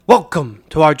Welcome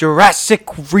to our Jurassic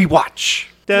Rewatch.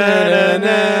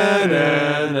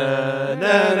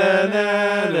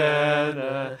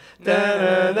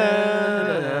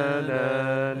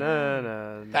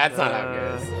 That's not how it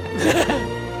goes.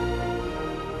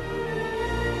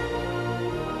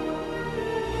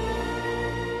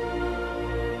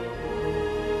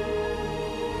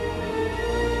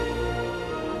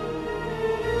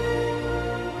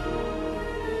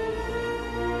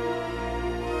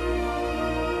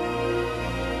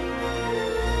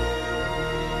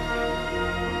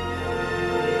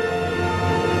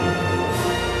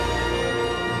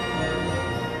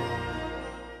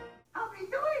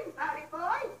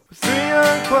 Three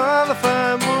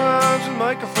unqualified morons with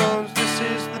microphones. This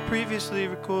is the previously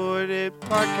recorded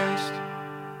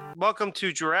podcast. Welcome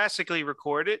to Jurassically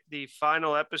Recorded, the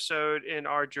final episode in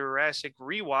our Jurassic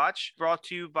Rewatch, brought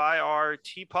to you by our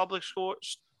T Public School.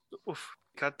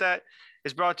 Cut that.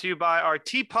 Is brought to you by our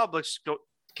T Public School.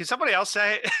 Can somebody else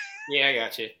say it? Yeah, I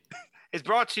got you. It's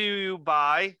brought to you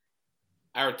by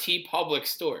Our T Public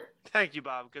store. Thank you,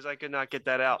 Bob, because I could not get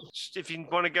that out. If you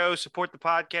want to go support the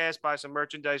podcast, buy some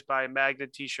merchandise, buy a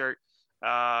magnet t-shirt,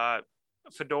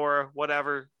 fedora,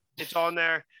 whatever. It's on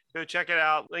there. Go check it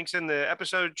out. Links in the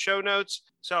episode show notes.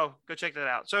 So go check that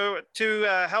out. So to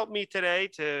help me today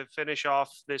to finish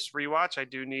off this rewatch, I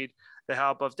do need the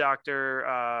help of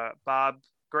Dr. Bob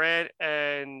Grant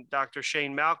and Dr.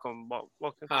 Shane Malcolm.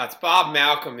 Welcome. It's Bob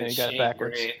Malcolm and You got it Shane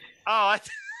backwards. Grant. Oh,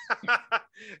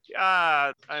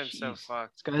 I'm so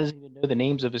fucked. This guy doesn't even know the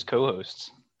names of his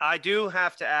co-hosts. I do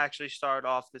have to actually start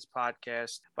off this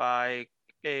podcast by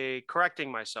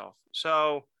correcting myself.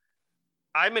 So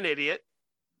I'm an idiot.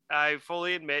 I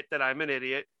fully admit that I'm an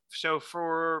idiot. So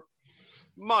for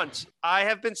months, I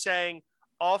have been saying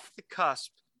off the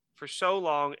cusp for so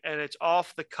long, and it's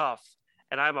off the cuff,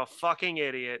 and I'm a fucking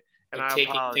idiot, and Like I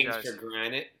taking apologize. things for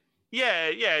granted. Yeah.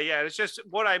 It's just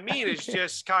what I mean is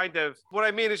just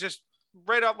just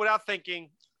right up without thinking,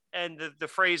 and the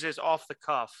phrase is off the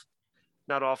cuff,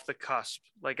 not off the cusp.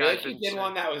 Like I feel I've like you been did saying.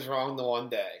 one that was wrong the one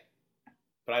day,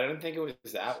 but I don't think it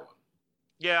was that one.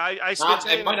 Yeah, I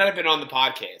It might not have been on the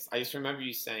podcast. I just remember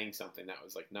you saying something that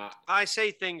was like not. I say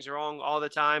things wrong all the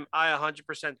time. I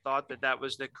 100% thought that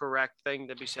was the correct thing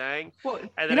to be saying. Well, then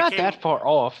you're it not came- that far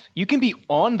off. You can be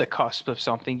on the cusp of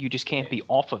something. You just can't be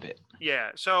off of it. Yeah,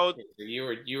 so You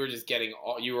were just getting.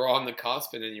 You were on the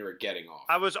cusp and then you were getting off.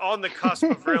 I was on the cusp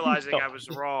of realizing I was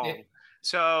wrong.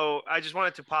 So I just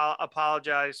wanted to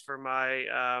apologize for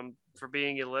my for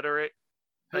being illiterate.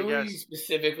 I Who are guess you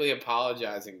specifically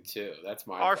apologizing to? That's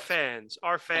my our question. fans,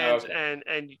 okay.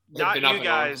 and They've not been up you and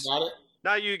guys, on about it?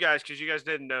 not you guys, because you guys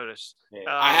didn't notice. Yeah.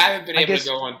 I haven't been I able guess- to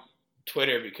go on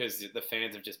Twitter because the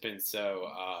fans have just been so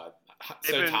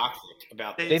They've been- toxic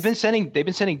about this. They've been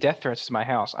sending death threats to my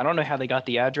house. I don't know how they got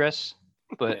the address,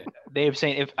 but Yeah. they've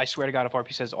saying if I swear to God, if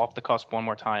RP says off the cusp one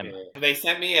more time, Yeah. They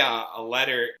sent me a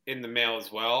letter in the mail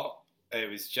as well. It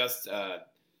was just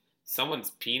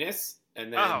someone's penis,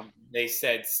 and then Oh. they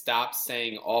said stop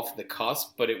saying off the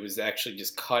cusp, but it was actually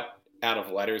just cut out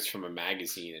of letters from a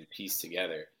magazine and pieced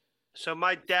together. So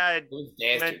my dad It was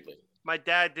dastardly. my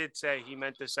dad did say he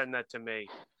meant to send that to me.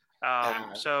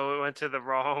 Ah. So it went to the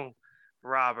wrong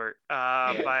Robert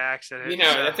by accident. You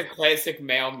know, So- that's a classic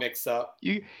mail mix-up.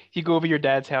 you go over your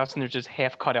dad's house and there's just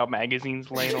half cut out magazines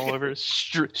laying all over,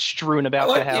 strewn I about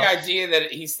like the the house. idea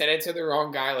that he sent it to the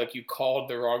wrong guy, like you called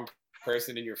the wrong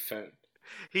person in your phone.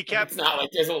 he Like, kept it's not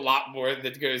like there's a lot more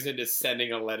that goes into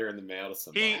sending a letter in the mail to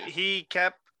somebody. he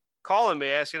kept calling me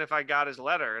asking if I got his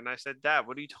letter, and I said, Dad,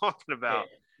 what are you talking about?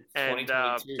 Yeah, And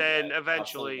 2022, then Dad.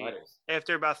 eventually- Stop sending letters.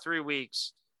 After about 3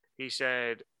 weeks, he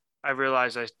said, I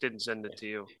realized I didn't send it to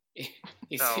you.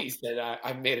 He No. said,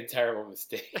 I made a terrible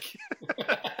mistake.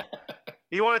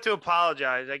 He wanted to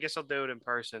apologize. I guess I'll do it in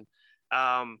person.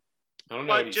 I don't know But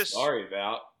what he's just- sorry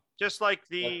about. Just like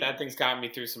But that thing's gotten me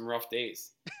through some rough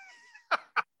days.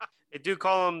 they do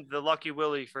call him the Lucky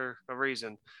Willie for a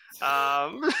reason.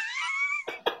 But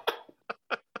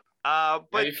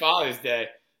Happy Father's Day.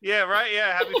 yeah, right.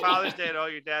 Yeah. Happy Father's Day to all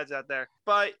your dads out there.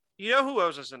 But you know who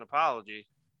owes us an apology?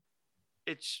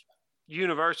 It's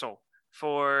Universal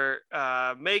for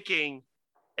making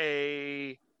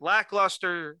a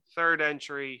lackluster third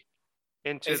entry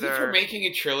into Is it their. for making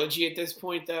a trilogy at this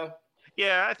point, though?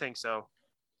 Yeah, I think so.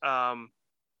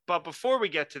 But before we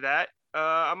get to that,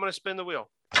 I'm going to spin the wheel.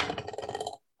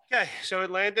 Okay, so it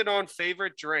landed on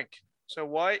favorite drink. So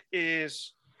what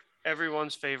is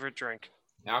everyone's favorite drink?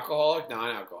 Alcoholic,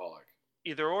 non-alcoholic.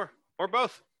 Either or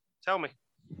both. Tell me.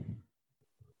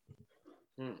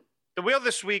 Hmm. The wheel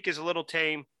this week is a little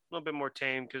tame. little bit more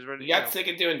tame because we're We got sick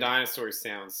of doing dinosaur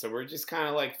sounds, so we're just kind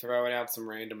of like throwing out some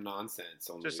random nonsense.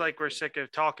 Just like we're sick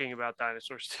of talking about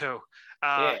dinosaurs too.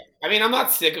 Yeah, I mean, I'm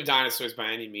not sick of dinosaurs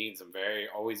by any means. I'm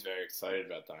always very excited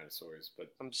about dinosaurs, but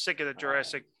I'm sick of the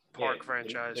Jurassic Park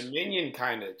franchise. The Minion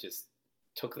kind of just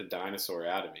took the dinosaur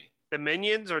out of me. The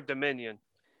Minions or Dominion?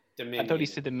 I thought he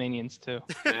said the Minions too.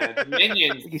 The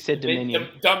Minions. He said Dominion.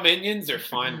 The Minions are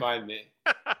fine by me.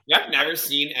 I've never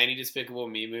seen any Despicable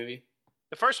Me movie.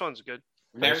 The first one's good.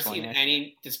 Never seen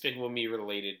any Despicable Me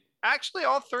related. Actually,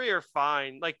 all three are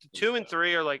fine. Like the 2 and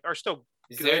 3 are still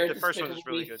Is good. there The first one is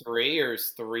really good. 3 or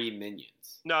is 3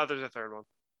 Minions? No, there's a third one.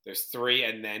 There's 3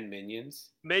 and then Minions.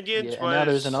 Minions Yeah, was. and now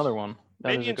there's another one.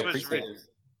 Minions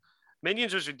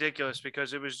was ridiculous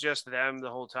because it was just them the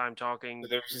whole time talking. So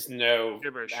there was just no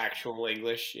gibberish. actual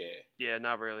English. Yeah. Yeah,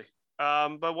 not really.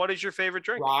 But what is your favorite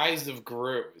drink? Rise of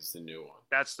Gru is the new one.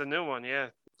 That's the new one. Yeah.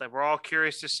 Like we're all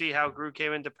curious to see how Gru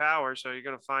came into power, so you're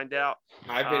gonna find out.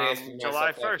 I've been asking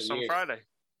July 1st on Friday.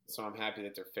 So I'm happy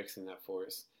that they're fixing that for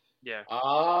us. Yeah.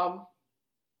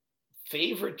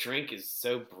 Favorite drink is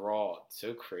so broad,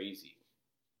 so crazy.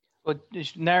 But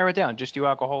just narrow it down. Just do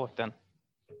alcoholic then.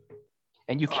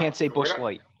 And you can't say Busch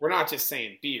Light. We're not just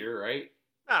saying beer, right?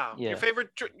 No. Yeah. Your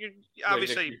favorite drink?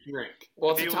 Obviously. Drink.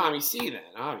 Well, it's a Tommy C then,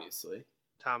 obviously.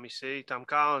 Tommy C. Tom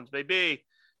Collins, baby.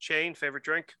 Shane, favorite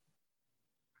drink?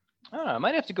 I don't know. I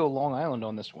might have to go Long Island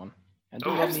on this one. And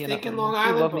I was thinking Long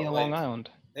Island. Love me a Long Island.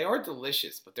 They are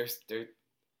delicious, but they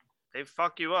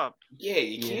fuck you up. Yeah,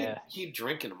 you can't keep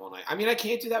drinking them all night. I mean, I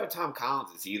can't do that with Tom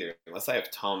Collins's either, unless I have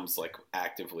Tums like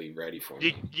actively ready for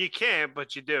me. You can't,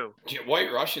 but you do.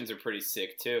 White Russians are pretty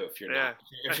sick too. If you're not,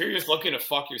 if you're just looking to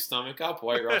fuck your stomach up,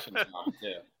 White Russians are not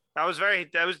too. That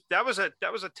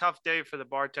was a tough day for the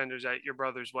bartenders at your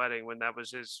brother's wedding when that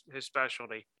was his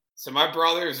specialty. So my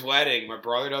brother's wedding, my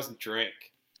brother doesn't drink.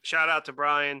 Shout out to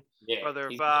Brian, brother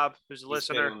of Bob, who's a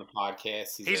listener on the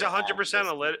podcast. He's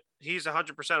 100% he's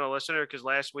 100% a listener because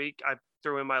last week I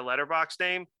threw in my Letterboxd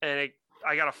name and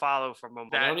I got a follow from him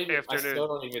that afternoon. I still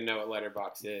don't even know what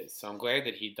Letterboxd is, so I'm glad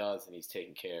that he does and he's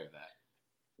taking care of that.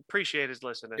 Appreciate his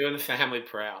listening. Doing the family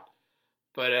proud.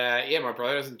 But my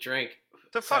brother doesn't drink.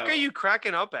 The fuck are you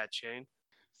cracking up at, Shane?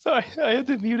 Sorry, I had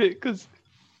to mute it because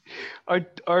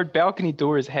our balcony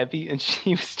door is heavy and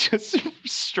she was just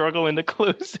struggling to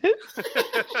close it.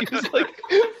 She was like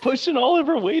pushing all of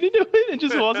her weight into it and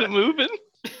just wasn't moving.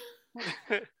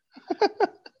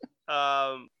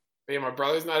 My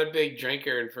brother's not a big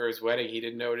drinker, and for his wedding, he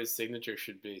didn't know what his signature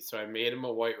should be. So I made him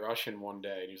a White Russian one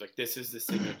day, and he was like, "This is the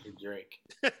signature drink."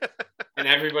 And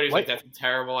everybody's like, "That's a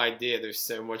terrible idea. There's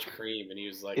so much cream." And he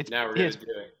was like, "No, we're gonna do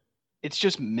it." It's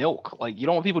just milk. Like, you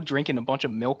don't want people drinking a bunch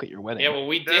of milk at your wedding. Yeah, well,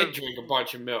 we did drink a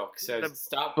bunch of milk, so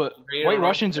stop. But White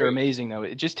Russians are amazing, though.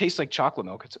 It just tastes like chocolate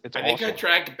milk. It's awesome. I think I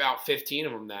drank about 15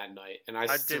 of them that night, and I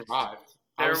survived.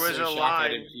 There was a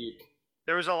line.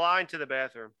 There was a line to the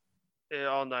bathroom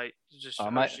all night.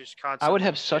 I would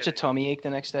have such a tummy ache the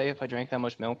next day if I drank that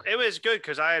much milk. It was good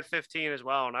because I had 15 as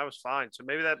well, and I was fine. So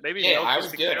maybe milk I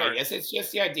was good. I guess it's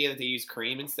just the idea that they use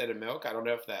cream instead of milk. I don't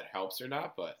know if that helps or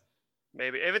not, but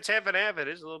maybe if it's half and half, it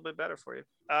is a little bit better for you.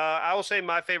 I will say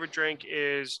my favorite drink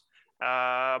is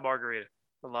margarita.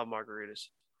 I love margaritas.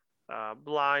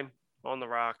 Lime on the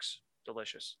rocks,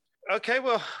 delicious. Okay,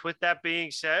 well, with that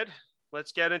being said,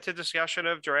 let's get into discussion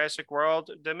of Jurassic World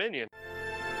Dominion.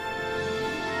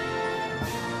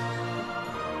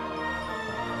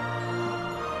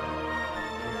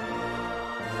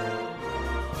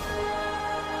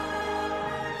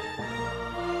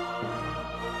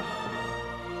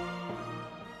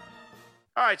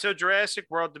 All right, so Jurassic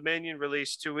World Dominion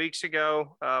released 2 weeks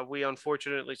ago. We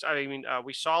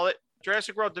saw it.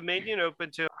 Jurassic World Dominion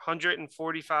opened to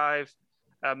 $145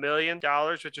 million,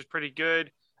 which is pretty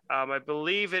good. I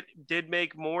believe it did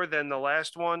make more than the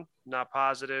last one. Not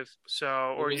positive. So,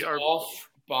 off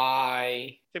by.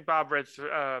 I think Bob read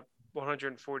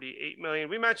 148 million.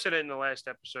 We mentioned it in the last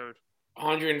episode.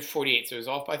 148. So it was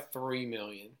off by 3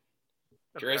 million.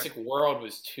 Okay. Jurassic World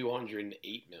was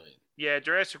 208 million. Yeah,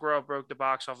 Jurassic World broke the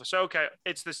box office. So, okay,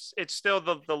 it's still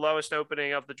the lowest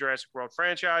opening of the Jurassic World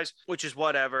franchise, which is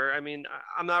whatever. I mean,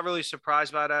 I'm not really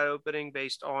surprised by that opening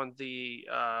based on the,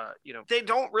 they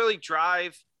don't really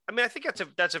drive. I mean, I think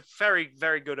that's a very,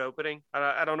 very good opening.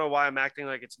 I don't know why I'm acting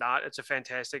like it's not. It's a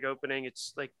fantastic opening.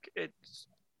 It's like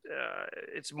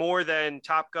it's more than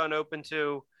Top Gun opened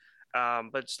to,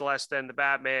 but it's less than the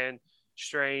Batman,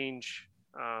 Strange.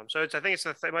 So I think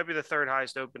it might be the third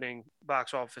highest opening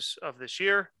box office of this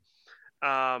year.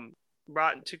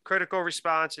 Critical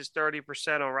response is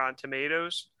 30% on Rotten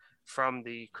Tomatoes. from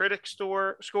the critic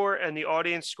score and the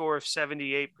audience score of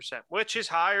 78%, which is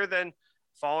higher than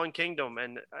Fallen Kingdom.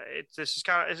 And this is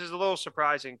a little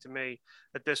surprising to me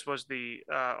that this was the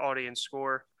audience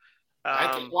score.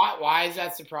 I think, why is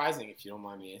that surprising, if you don't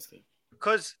mind me asking?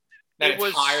 Because that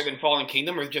it's higher than Fallen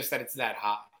Kingdom, or just that it's that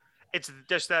high? It's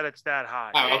just that it's that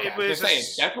high. Oh, okay.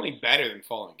 It's definitely better than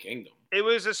Fallen Kingdom. It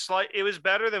was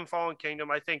better than Fallen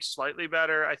Kingdom. I think slightly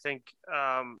better. I think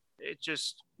it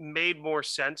just made more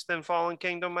sense than Fallen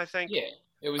Kingdom, I think. Yeah.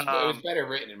 It was better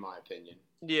written, in my opinion.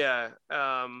 Yeah.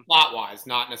 Plot-wise,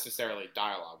 not necessarily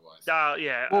dialogue-wise.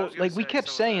 Yeah. Well, like we kept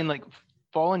saying, like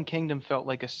Fallen Kingdom felt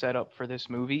like a setup for this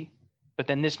movie, but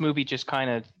then this movie just kind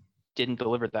of didn't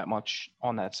deliver that much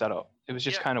on that setup. It was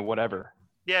just kind of whatever.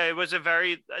 Yeah, it was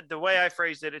the way I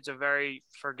phrased it, it's a very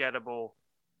forgettable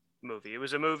movie. It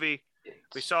was a movie,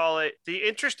 we saw it. The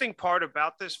interesting part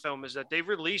about this film is that they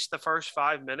released the first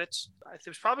 5 minutes. It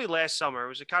was probably last summer. It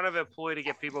was a kind of a ploy to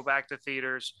get people back to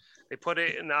theaters. They put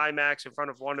it in the IMAX in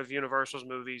front of one of Universal's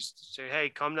movies to say, hey,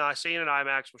 come now, see it in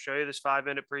IMAX. We'll show you this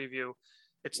 5-minute preview.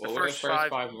 It's the first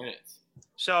 5 minutes.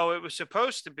 So it was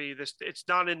supposed to be this. It's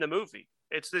not in the movie.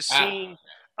 It's this scene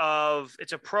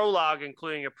it's a prologue,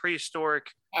 including a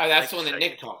prehistoric. That's the one that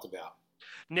Nick talked about.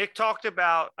 Nick talked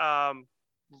about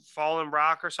Fallen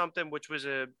Rock or something, which was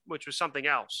something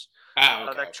else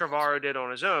that Trevorrow did on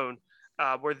his own.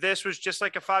 Where this was just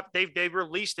like they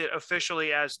released it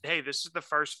officially as, hey, this is the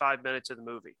first 5 minutes of the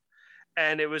movie,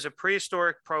 and it was a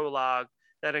prehistoric prologue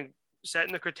that set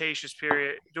in the Cretaceous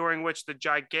period, during which the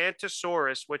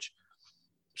Gigantosaurus, which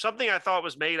something I thought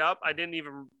was made up. I didn't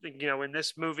even, in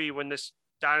this movie when this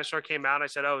dinosaur came out, I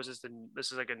said, oh,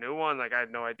 this is like a new one? Like, I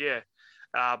had no idea.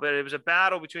 But it was a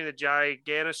battle between the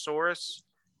Gigantosaurus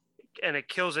and it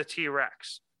kills a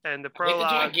T-Rex. And the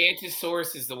prologue. I think the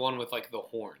Gigantosaurus is the one with like the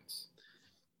horns.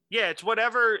 Yeah, it's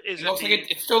whatever is.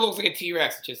 It still looks like a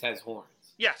T-Rex. It just has horns.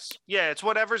 Yes, yeah, it's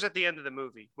whatever's at the end of the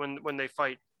movie when they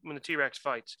fight, when the T-Rex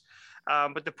fights.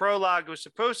 But the prologue was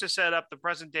supposed to set up the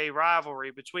present-day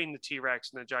rivalry between the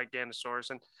T-Rex and the Gigantosaurus,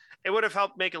 and it would have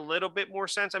helped make a little bit more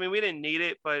sense. I mean, we didn't need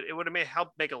it, but it would have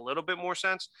helped make a little bit more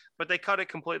sense. But they cut it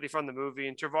completely from the movie,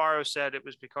 and Trevorrow said it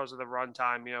was because of the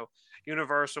runtime.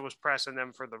 Universal was pressing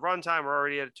them for the runtime. We're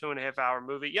already at a 2.5-hour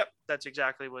movie. Yep, that's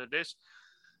exactly what it is.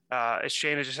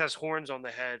 Shayna just has horns on the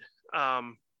head.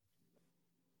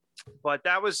 But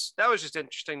that was just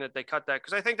interesting that they cut that,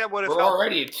 because I think that would have. We're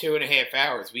already at 2.5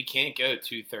 hours. We can't go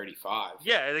 2:35.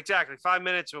 Yeah, exactly. 5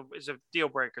 minutes is a deal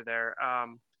breaker there.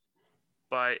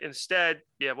 But instead,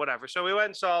 yeah, whatever. So we went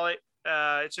and saw it.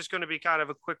 It's just going to be kind of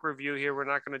a quick review here. We're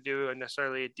not going to do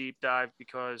necessarily a deep dive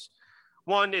because,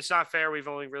 one, it's not fair. We've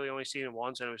only seen it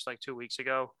once, and it was like 2 weeks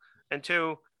ago. And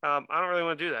two, I don't really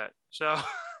want to do that. So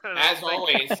as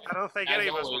always, I don't think any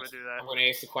of us want to do that. I'm going to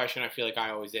ask the question I feel like I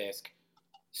always ask.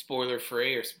 Spoiler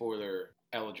free or spoiler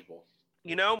eligible?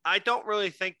 I don't really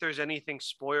think there's anything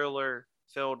spoiler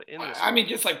filled in this. I mean,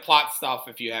 just like plot stuff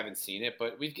if you haven't seen it,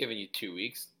 but we've given you 2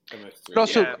 weeks. But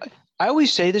also, I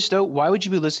always say this though. Why would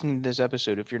you be listening to this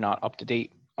episode if you're not up to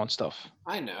date on stuff?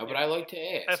 I know, but I like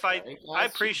to ask. I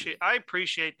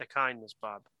appreciate the kindness,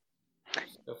 Bob.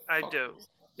 I do.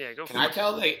 Yeah, go. Can I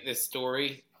tell the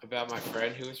story about my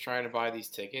friend who was trying to buy these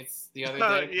tickets the other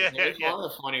day? It's one of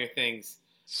the funnier things.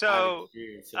 So,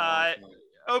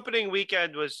 opening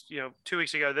weekend was 2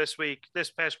 weeks ago.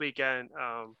 This past weekend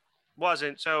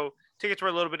wasn't. So tickets were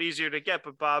a little bit easier to get,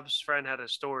 but Bob's friend had a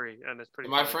story, and it's pretty.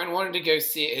 My friend wanted to go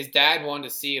see it. His dad wanted to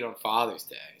see it on Father's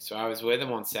Day, so I was with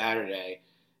him on Saturday,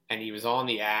 and he was on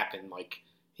the app, and like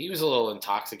he was a little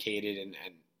intoxicated, and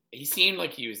he seemed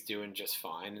like he was doing just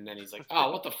fine, and then he's like,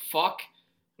 "Oh, what the fuck?"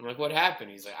 I'm like, "What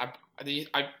happened?" He's like,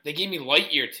 "They gave me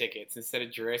Lightyear tickets instead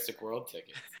of Jurassic World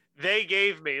tickets." They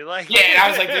gave me I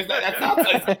was like, that's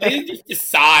not. They didn't just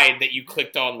decide that you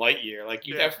clicked on Lightyear. Like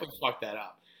you definitely fucked that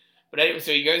up. But anyway,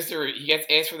 so he gets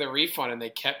asked for the refund, and they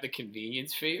kept the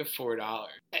convenience fee of $4.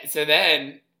 So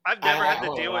then I've never had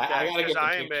to deal with that. I gotta get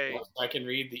the picture so I can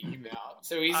read the email.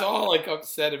 So he's all like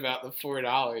upset about the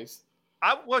 $4.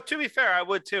 Well, to be fair, I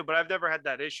would too, but I've never had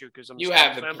that issue because I'm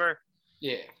a member.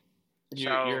 Yeah,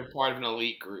 you're part of an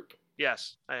elite group.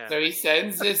 Yes, I am. So he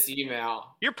sends this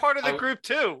email. You're part of the group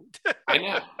too. I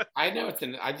know.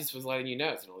 I just was letting you know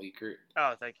it's an elite group.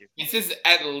 Oh, thank you. This is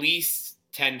at least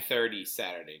 10:30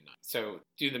 Saturday night. So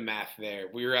do the math there.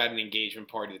 We were at an engagement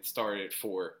party that started at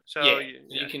 4. So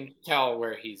you can tell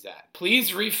where he's at.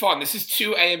 Please refund. This is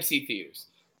 2 AMC theaters.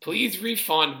 Please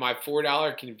refund my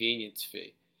 $4 convenience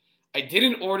fee. I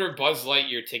didn't order Buzz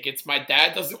Lightyear tickets. My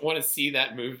dad doesn't want to see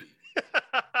that movie.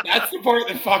 That's the part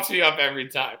that fucks me up every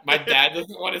time. My dad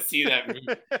doesn't want to see that movie.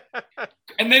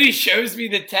 And then he shows me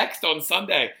the text on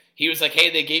Sunday. he was like, hey,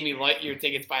 they gave me Lightyear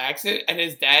tickets by accident. And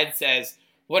his dad says,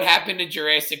 what happened to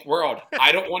Jurassic World?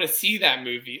 I don't want to see that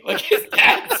movie. Like his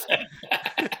dad said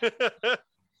that.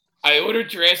 I ordered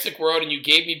Jurassic World and you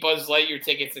gave me Buzz Lightyear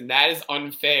tickets, and that is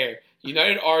unfair.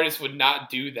 United Artists would not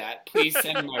do that. Please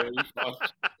send my refund.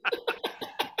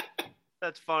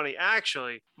 That's funny.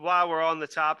 Actually, while we're on the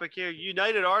topic here,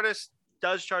 United Artists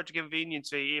does charge a convenience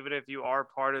fee even if you are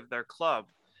part of their club.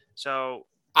 So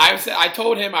I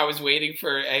told him I was waiting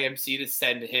for AMC to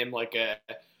send him like a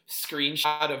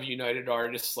screenshot of United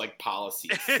Artists like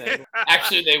policies.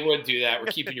 Actually, they would do that.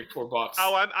 We're keeping your $4.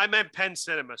 Oh, I meant Penn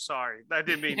Cinema. Sorry, I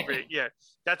didn't mean for yeah.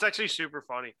 That's actually super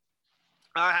funny.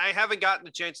 I haven't gotten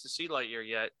the chance to see Lightyear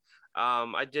yet.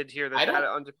 I did hear that it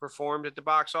underperformed at the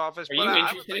box office. Are you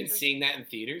interested in seeing that in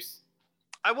theaters?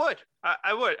 I would.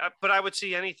 I would. But I would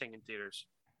see anything in theaters.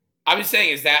 I was saying,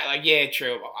 is that like, yeah,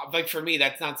 true. Like for me,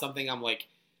 that's not something I'm like,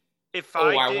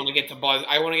 I want to get to Buzz.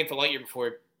 I want to get to Lightyear before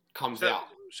it comes out.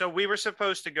 So we were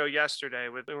supposed to go yesterday.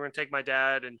 We were going to take my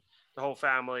dad and the whole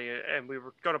family, and we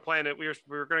were going to plan it. We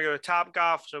were going to go to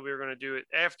Topgolf, so we were going to do it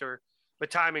after.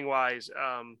 But timing wise,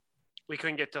 we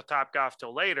couldn't get to Topgolf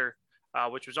till later,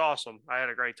 which was awesome. I had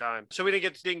a great time. So we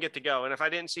didn't get to go. And if I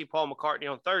didn't see Paul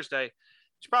McCartney on Thursday,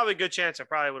 it's probably a good chance I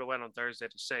probably would have went on Thursday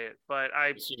to say it. But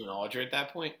I seen an Audrey at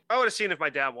that point. I would have seen if my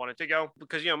dad wanted to go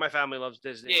because my family loves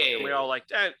Disney. Yeah, and we all like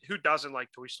who doesn't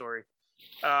like Toy Story?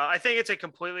 I think it's a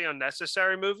completely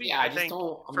unnecessary movie. Yeah, I think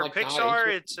for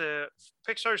Pixar,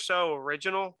 Pixar's so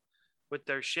original with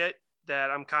their shit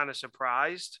that I'm kind of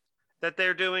surprised that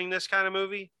they're doing this kind of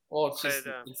movie. Well, it's just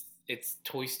it's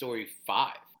Toy Story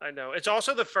 5. I know. It's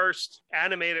also the first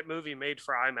animated movie made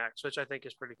for IMAX, which I think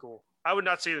is pretty cool. I would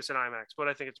not see this in IMAX, but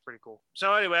I think it's pretty cool.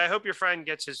 So anyway, I hope your friend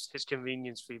gets his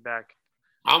convenience feedback.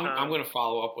 I'm going to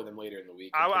follow up with him later in the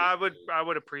week. I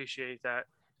would appreciate that.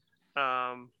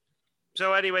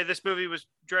 So anyway, this movie was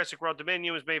Jurassic World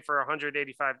Dominion was made for $185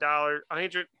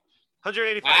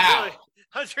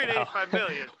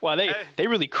 million. Wow, they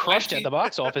really crushed at the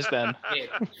box office then.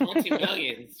 Yeah, 20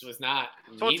 million was not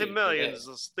 20 million is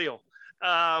a steal.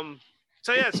 So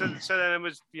then it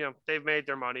was, they've made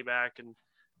their money back. And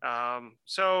off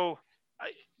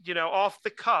the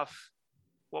cuff,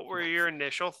 what were your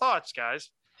initial thoughts, guys?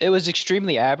 It was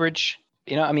extremely average.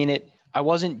 I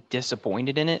wasn't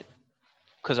disappointed in it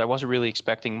because I wasn't really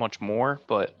expecting much more,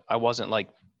 but I wasn't like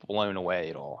blown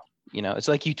away at all. It's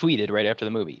like you tweeted right after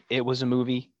the movie. It was a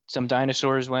movie. Some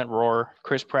dinosaurs went roar.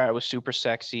 Chris Pratt was super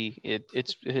sexy.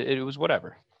 It was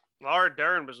whatever. Laura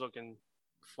Dern was looking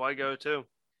fuego too.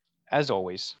 As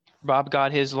always. Bob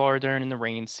got his Laura Dern in the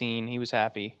rain scene. He was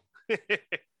happy.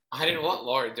 I didn't want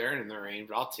Laura Dern in the rain,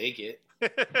 but I'll take it.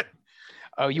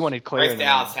 Oh, you wanted Claire. Bryce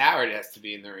Dallas Howard has to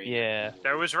be in the rain. Yeah.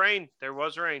 There was rain. There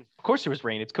was rain. Of course there was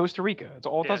rain. It's Costa Rica. It's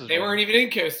all it does. They weren't even in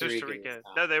Costa Rica.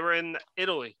 No, they were in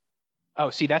Italy. Oh,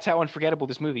 see, that's how unforgettable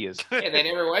this movie is. Yeah, they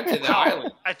never went to the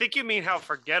island. I think you mean how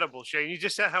forgettable, Shane. You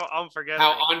just said how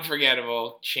unforgettable. How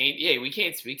unforgettable. Shane, we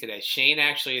can't speak today. Shane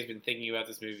actually has been thinking about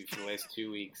this movie for the last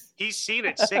 2 weeks. He's seen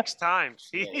it 6 times.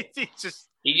 He just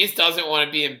doesn't want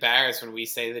to be embarrassed when we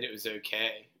say that it was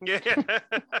okay. Yeah.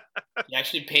 He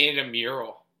actually painted a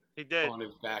mural. He did. On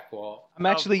his back wall. I'm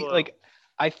actually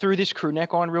I threw this crew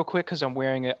neck on real quick because I'm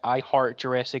wearing an I Heart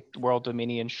Jurassic World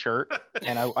Dominion shirt,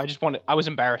 and I was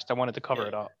embarrassed. I wanted to cover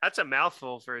it up. That's a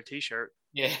mouthful for a t-shirt.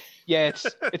 Yeah. Yeah,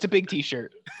 it's a big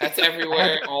t-shirt. That's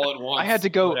everywhere all at once. I had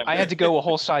to go a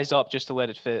whole size up just to let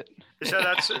it fit. So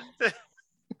that's it's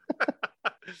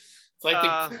like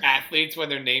the athletes when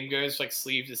their name goes like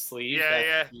sleeve to sleeve.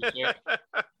 Yeah.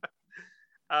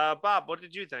 Bob, what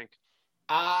did you think?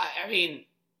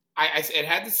 It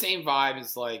had the same vibe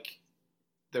as like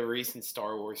the recent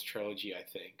Star Wars trilogy, I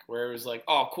think, where it was like,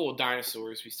 oh, cool,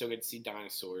 dinosaurs. We still get to see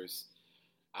dinosaurs.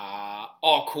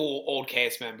 All cool old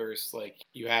cast members. Like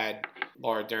you had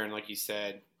Laura Dern, like you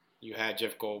said. You had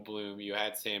Jeff Goldblum. You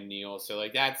had Sam Neill. So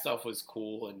like that stuff was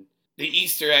cool. And the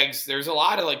Easter eggs, there's a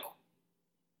lot of like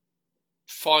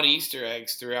fun Easter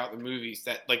eggs throughout the movies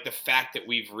that like the fact that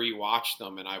we've rewatched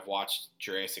them, and I've watched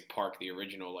Jurassic Park, the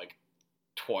original, like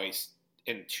twice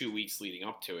in 2 weeks leading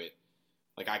up to it.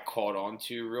 Like I caught on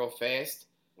to real fast,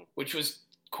 which was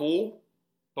cool.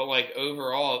 But like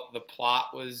overall, the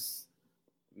plot was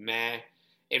meh.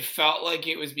 It felt like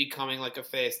it was becoming like a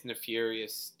Fast and the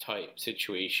Furious type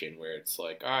situation where it's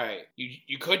like, all right,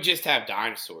 you could just have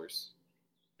dinosaurs.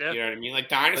 Yeah. You know what I mean? Like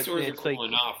dinosaurs are cool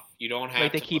enough. You don't have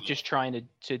like they keep just trying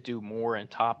to do more and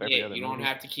top every other you don't movie.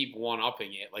 have to keep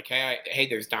one-upping it. Like, hey,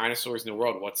 there's dinosaurs in the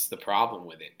world. What's the problem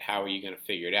with it? How are you going to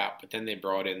figure it out? But then they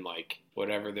brought in like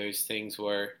whatever those things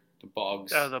were, The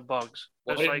bugs. Oh, the bugs.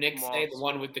 What Those, did like, Nick say? moths. The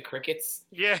one with the crickets?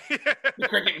 Yeah. The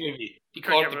cricket movie. He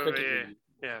called it the Cricket cricket movie, movie.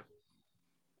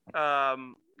 Yeah.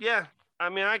 Yeah. I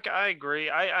mean, I agree.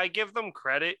 I give them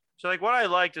credit. So, like, what I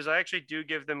liked is I actually do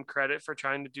give them credit for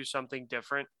trying to do something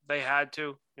different. They had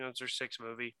to. You know, it's their sixth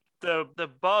movie. The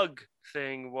bug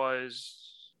thing was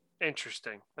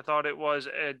interesting. I thought it was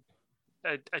a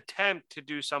attempt to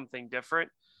do something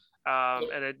different,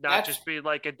 and it not just be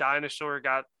like a dinosaur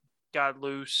got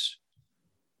loose.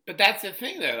 But that's the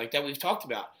thing, though, like that we've talked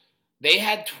about. They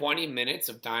had 20 minutes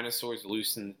of dinosaurs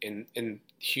loose in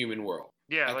human world.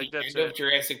 Yeah, at like the that's end it. of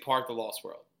Jurassic Park: The Lost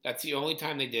World. That's the only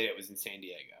time they did it was in San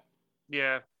Diego.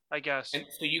 Yeah, I guess. And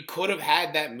so you could have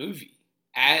had that movie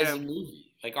as a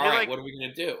movie. Like, all right, like, what are we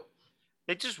gonna do?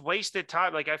 It just wasted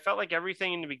time. Like, I felt like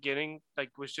everything in the beginning,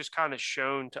 like, was just kind of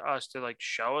shown to us to like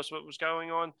show us what was going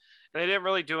on, and they didn't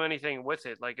really do anything with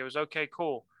it. Like, it was okay,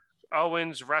 cool.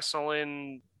 Owen's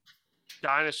wrestling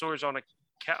dinosaurs on a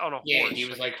horse. Yeah, he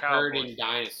was like herding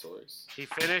dinosaurs. He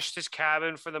finished his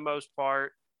cabin for the most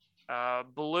part.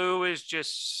 Blue is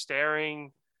just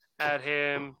staring at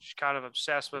him. She's kind of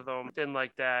obsessed with him. Didn't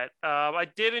like that. I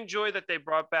did enjoy that they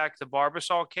brought back the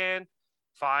Barbasol can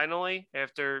finally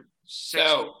after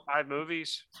 5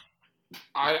 movies.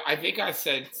 I think I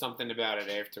said something about it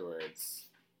afterwards.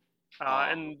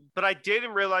 But I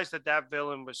didn't realize that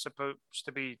villain was supposed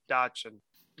to be Dodgson.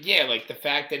 Yeah, like the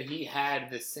fact that he had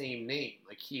the same name,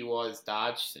 like he was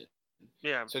Dodgson.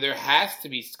 Yeah. So there has to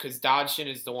be, because Dodgson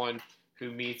is the one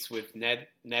who meets with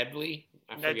Nedry.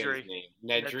 I forget his name.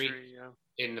 Nedry. Yeah.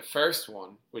 In the first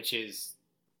one, which is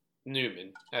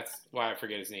Newman. That's why I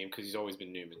forget his name, because he's always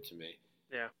been Newman to me.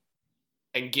 Yeah.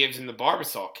 And gives him the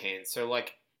Barbasol can. So,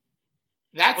 like,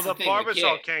 that's the thing. Well, the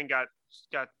Barbasol can got.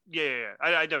 Yeah.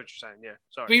 I know what you're saying. Yeah.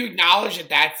 Sorry. But you acknowledge that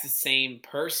that's the same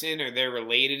person, or they're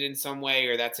related in some way,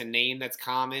 or that's a name that's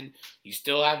common. You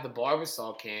still have the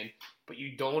Barbasol can, but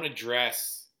you don't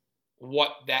address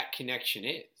what that connection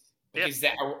is. Like,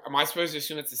 am I supposed to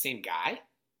assume it's the same guy?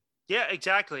 Yeah,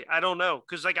 exactly. I don't know,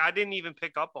 because like I didn't even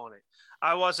pick up on it.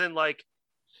 I wasn't like,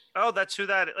 oh, that's who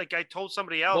that. Like I told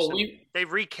somebody else. Well, they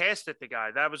recasted the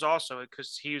guy. That was also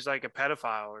because he was like a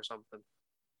pedophile or something.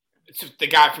 It's the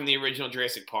guy from the original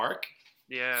Jurassic Park.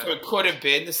 Yeah. So it could have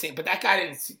been the same, but that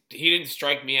guy didn't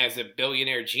strike me as a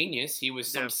billionaire genius. He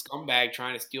was some scumbag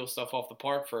trying to steal stuff off the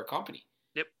park for a company.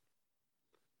 Yep.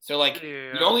 So like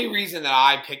the only reason that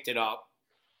I picked it up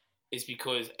is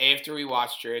because after we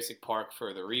watched Jurassic Park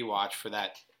for the rewatch for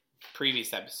that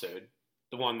previous episode,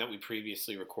 the one that we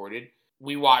previously recorded,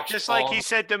 we watched just like he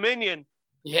said Dominion.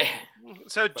 Yeah.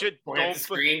 So point at the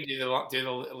screen, do the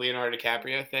Leonardo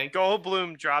DiCaprio thing.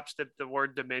 Goldblum drops the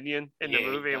word Dominion in the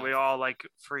movie, and we all like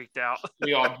freaked out.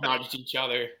 We all nudged each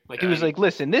other. Like he was like,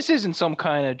 "Listen, this isn't some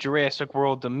kind of Jurassic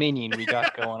World Dominion we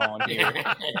got going on here."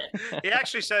 He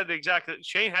actually said exactly.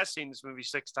 Shane has seen this movie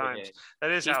 6 times. Okay. That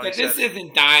is how he said this it.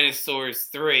 Isn't Dinosaurs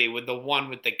 3 with the one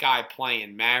with the guy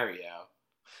playing Mario.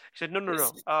 He said, "No.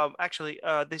 Actually,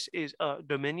 this is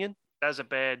Dominion." That's a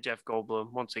bad Jeff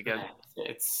Goldblum once again.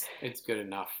 It's good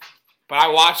enough. But I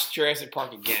watched Jurassic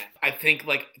Park again. I think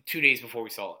like 2 days before we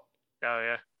saw it. Oh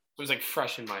yeah. It was like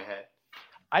fresh in my head.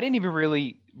 I didn't even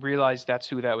really realize that's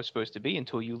who that was supposed to be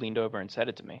until you leaned over and said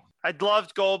it to me. I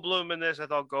loved Goldblum in this. I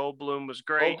thought Goldblum was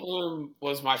great. Goldblum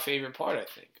was my favorite part, I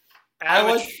think. I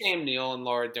like Sam Neill and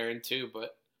Laura Dern too,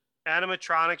 but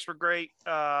animatronics were great.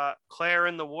 Claire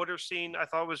in the water scene I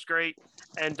thought was great.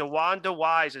 And DeWanda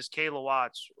Wise as Kayla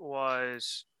Watts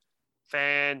was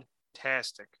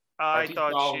fantastic. I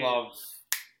thought she loved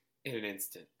in an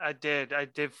instant. I did. I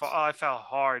felt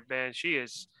hard, man. She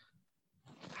is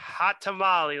hot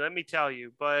tamale, let me tell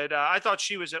you. But I thought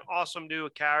she was an awesome new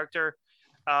character.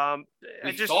 I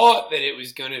thought that it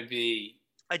was going to be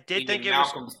I did think it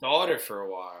Malcolm's daughter for a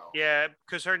while. Yeah,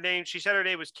 because she said her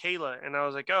name was Kayla, and I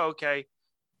was like, oh, okay.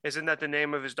 Isn't that the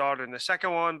name of his daughter in the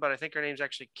second one? But I think her name's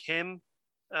actually Kim,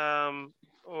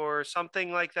 or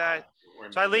something like that.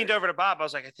 So I leaned over to Bob. I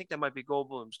was like, I think that might be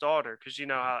Goldblum's daughter, because you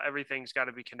know how everything's got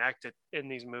to be connected in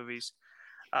these movies.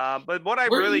 But what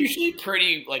we're usually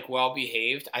pretty like well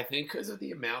behaved. I think because of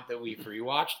the amount that we've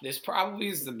rewatched, this probably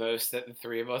is the most that the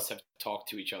three of us have talked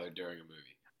to each other during a movie.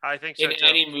 I think so, in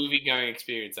any movie-going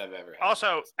experience I've ever had.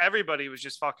 Also, everybody was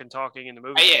just fucking talking in the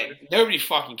movie. Yeah, nobody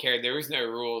fucking cared. There was no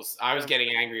rules. I was getting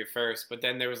angry at first, but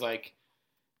then there was like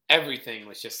everything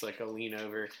was just like a lean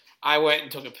over. I went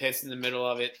and took a piss in the middle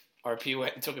of it. RP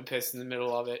went and took a piss in the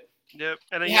middle of it. Yep.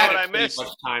 And then you know what I missed? Much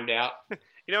timed out.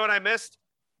 You know what I missed?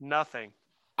 Nothing.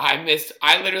 I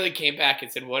literally came back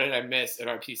and said, "What did I miss?" And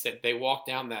RP said, "They walked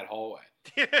down that hallway."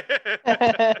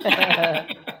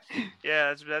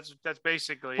 Yeah, that's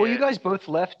basically. Well, you guys both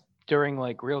left during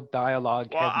like real dialogue.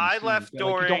 Well, I left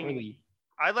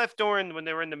I left during when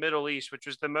they were in the Middle East, which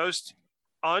was the most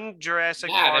un-Jurassic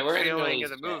Nah, they Park were in the feeling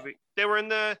Middle of the East, movie.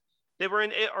 They were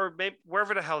in it, or maybe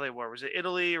wherever the hell they were. Was it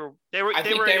Italy or they were? I They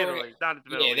think were they in were- Italy, not at the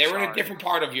Middle Yeah, East. they were in a sorry. different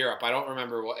part of Europe. I don't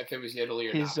remember if it was Italy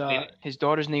or not. his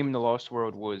daughter's name in the Lost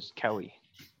World was Kelly.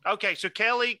 Okay, so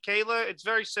Kayla, it's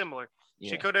very similar.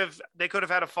 Yeah. They could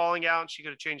have had a falling out, and she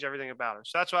could have changed everything about her.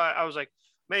 So that's why I was like,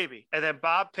 maybe. And then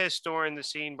Bob pissed during the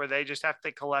scene where they just have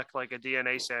to collect like a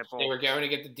DNA sample, They were going to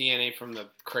get the DNA from the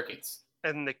crickets.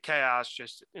 and the chaos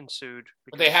just ensued.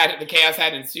 But the chaos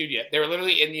hadn't ensued yet. They were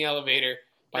literally in the elevator.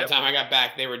 By the time I got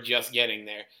back, they were just getting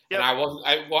there, and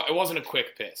it wasn't a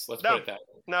quick piss. Let's put it that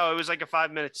way. No, it was like a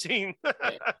 5-minute scene.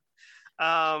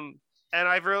 And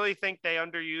I really think they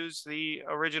underused the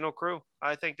original crew.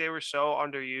 I think they were so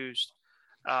underused.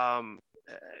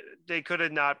 They could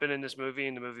have not been in this movie,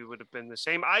 and the movie would have been the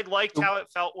same. I liked how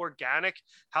it felt organic,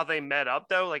 how they met up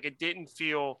though. Like it didn't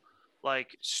feel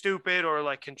like stupid or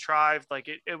like contrived. Like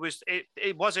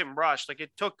it wasn't rushed. Like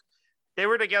they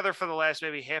were together for the last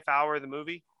maybe half hour of the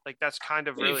movie. Like that's kind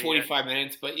of Maybe really 45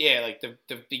 minutes, but yeah, like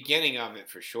the beginning of it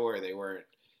for sure they weren't.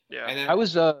 Yeah. And then, I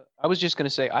was just gonna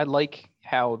say I like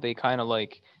how they kind of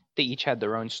like they each had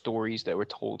their own stories that were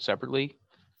told separately.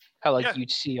 How like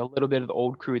you'd see a little bit of the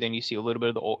old crew, then you see a little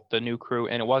bit of the new crew,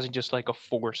 and it wasn't just like a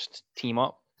forced team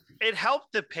up. It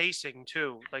helped the pacing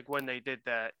too, like when they did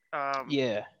that.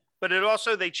 Yeah. But it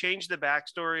also they changed the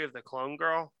backstory of the clone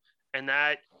girl, and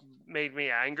that made me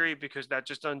angry because that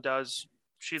just undoes.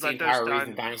 She let those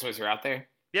reason dinosaurs are out there.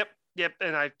 Yep,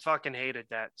 and I fucking hated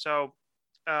that. So,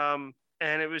 and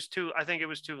it was I think it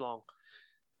was too long.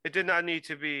 It did not need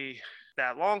to be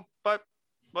that long, but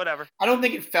whatever. I don't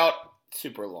think it felt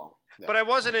super long. No. But I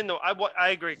wasn't in the. I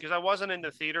agree because I wasn't in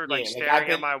the theater staring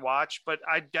at my watch. But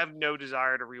I have no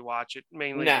desire to rewatch it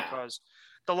mainly because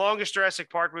the longest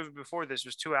Jurassic Park movie before this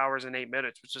was 2 hours and 8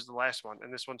 minutes, which is the last one,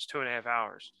 and this one's 2.5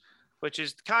 hours, which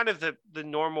is kind of the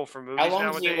normal for movies nowadays. How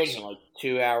long is the original? Like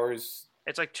 2 hours.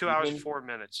 It's like 2 hours 4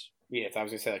 minutes. Yeah, I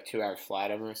was gonna say like 2 hours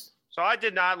flat almost. So I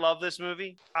did not love this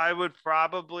movie. I'd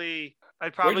probably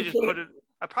put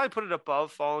it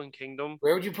above Fallen Kingdom.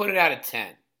 Where would you put it out of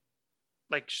 10?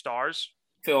 Like stars?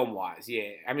 Film wise,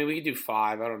 yeah. I mean, we could do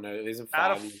 5. I don't know. Isn't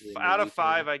 5 out of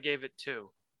 5? I gave it 2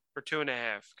 or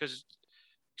 2.5 because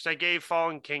I gave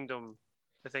Fallen Kingdom,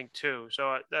 I think 2.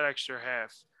 So that extra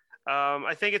half.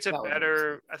 I think it's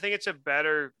a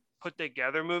better put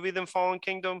together movie than Fallen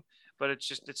Kingdom, but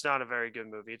it's not a very good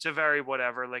movie. It's a very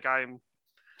whatever. Like I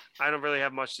don't really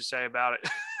have much to say about it.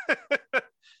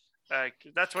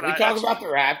 That's what we talk about the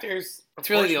Raptors. That's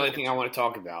really the only thing I want to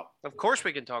talk about. Of course,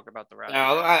 we can talk about the Raptors.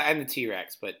 And the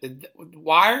T-Rex, but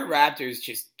why are Raptors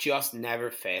just never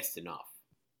fast enough?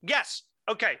 Yes.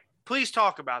 Okay. Please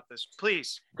talk about this,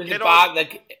 please. Bob,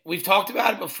 like we've talked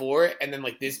about it before, and then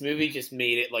like this movie just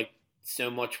made it like so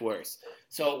much worse.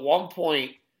 So at one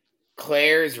point,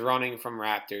 Claire is running from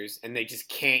Raptors, and they just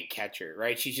can't catch her.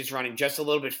 Right? She's just running just a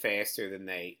little bit faster than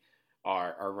they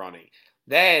are running.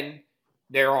 Then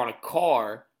they're on a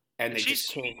car, and they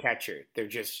just can't catch her. They're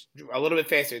just a little bit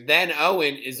faster. Then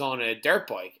Owen is on a dirt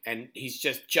bike, and he's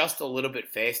just a little bit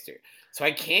faster. So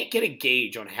I can't get a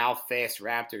gauge on how fast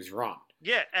Raptors run.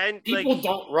 Yeah, and people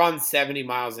don't run 70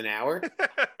 miles an hour.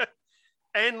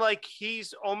 And like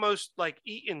he's almost like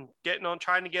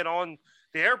trying to get on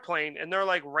the airplane, and they're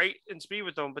like right in speed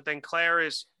with them. But then Claire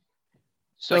is,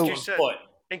 like you said,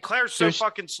 and Claire's so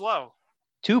fucking slow.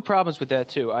 2 problems with that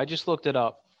too. I just looked it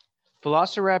up.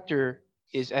 Velociraptor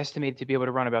is estimated to be able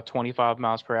to run about 25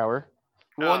 miles per hour.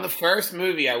 Well, in the first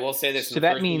movie, I will say this. So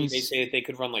that means they say that they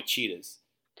could run like cheetahs.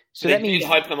 So that means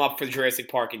hype them up for Jurassic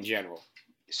Park in general.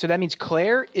 So that means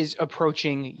Claire is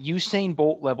approaching Usain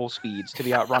Bolt level speeds to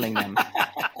be outrunning them.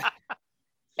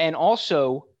 And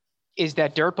also, is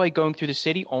that dirt bike going through the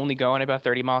city only going about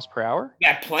 30 miles per hour?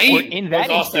 That plane was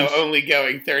also only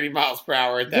going 30 miles per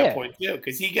hour at that point too,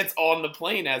 because he gets on the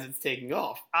plane as it's taking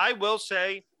off. I will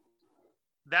say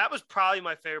that was probably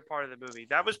my favorite part of the movie.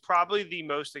 That was probably the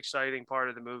most exciting part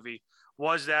of the movie,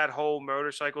 was that whole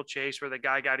motorcycle chase where the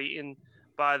guy got eaten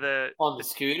by on the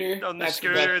scooter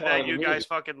that you guys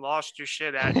fucking lost your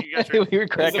shit at. You guys we were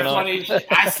cracking up.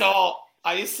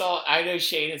 I know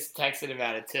Shane has texted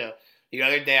about it too. The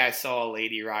other day I saw a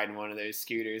lady riding one of those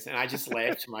scooters, and I just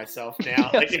laughed to myself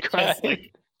now.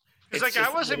 It's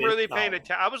I wasn't really paying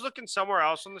attention. I was looking somewhere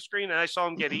else on the screen, and I saw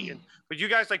him get eaten. But you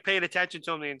guys paid attention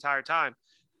to him the entire time.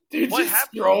 Dude,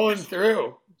 strolling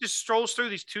through. Just strolls through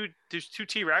these two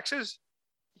T-Rexes.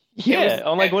 Yeah,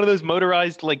 on like one of those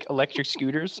motorized like electric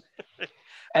scooters.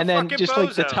 And then fucking just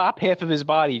like the bozo. top half of his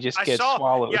body just gets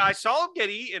swallowed. Yeah, I saw him get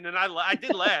eaten, and I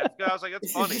did laugh. I was like,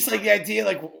 that's funny. It's just like the idea,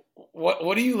 like,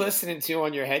 what are you listening to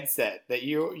on your headset? That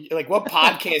you like, what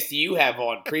podcast do you have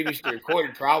on previously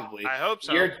recorded? Probably. I hope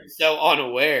so. You're so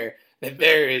unaware that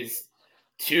there is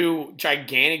 2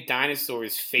 gigantic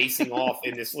dinosaurs facing off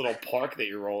in this little park that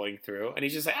you're rolling through, and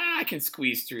he's just like, I can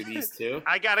squeeze through these 2.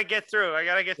 I gotta get through.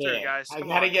 Guys. I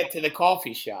gotta get to the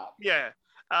coffee shop. Yeah.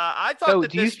 I thought So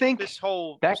that do you think this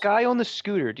whole that guy on the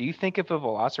scooter, do you think if a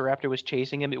velociraptor was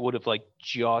chasing him, it would have like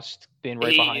just been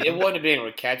right behind It him? wouldn't have been able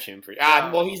to catch him.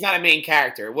 Well, he's not a main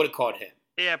character. It would have caught him.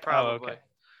 Yeah, probably.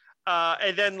 Oh, okay.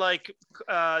 And then like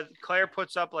Claire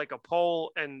puts up like a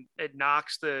pole and it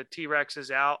knocks the T-Rexes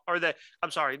out, or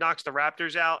knocks the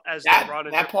Raptors out as they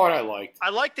run. That part I liked. I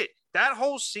liked it. That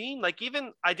whole scene, like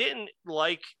even I didn't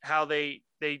like how they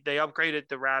upgraded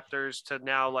the Raptors to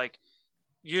now like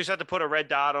you just have to put a red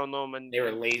dot on them and they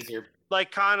were laser,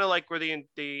 like kind of like we're the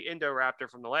Indoraptor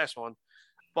from the last one,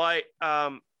 but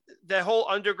the whole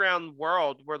underground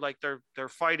world where like they're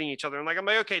fighting each other and like I'm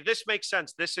like, okay, this makes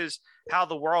sense. This is how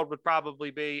the world would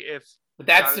probably be if. But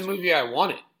that's the movie I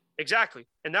wanted. Exactly,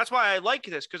 and that's why I like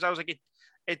this because I was like,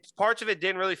 it parts of it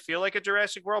didn't really feel like a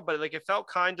Jurassic World, but like it felt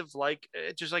kind of like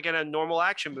just like in a normal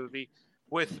action movie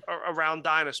with around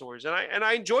dinosaurs, and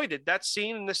I enjoyed it. That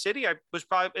scene in the city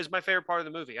is my favorite part of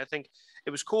the movie. I think it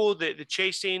was cool. The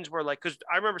chase scenes were like, because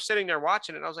I remember sitting there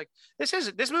watching it and I was like,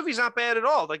 this movie's not bad at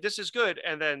all. Like this is good.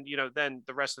 And then then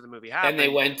the rest of the movie happened. Then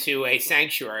they went to a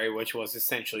sanctuary, which was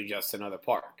essentially just another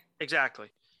park. Exactly.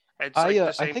 It's like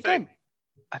the same thing.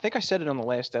 I think I said it on the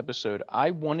last episode.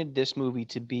 I wanted this movie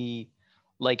to be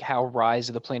like how Rise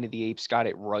of the Planet of the Apes got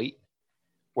it right,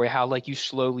 where how like you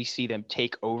slowly see them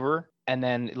take over. And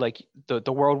then like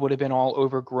the world would have been all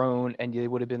overgrown and they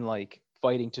would have been like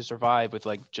fighting to survive with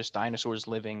like just dinosaurs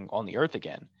living on the earth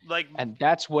again. And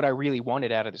that's what I really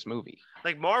wanted out of this movie.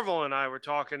 Like Marvel and I were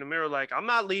talking and we were like, I'm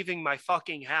not leaving my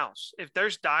fucking house. If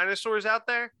there's dinosaurs out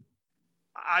there,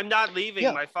 I'm not leaving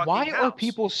my fucking house. Why are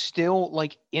people still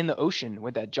like in the ocean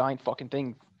with that giant fucking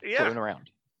thing floating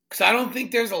around? Because I don't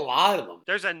think there's a lot of them.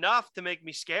 There's enough to make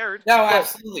me scared. No,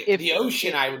 absolutely. The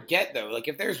ocean I would get, though. Like,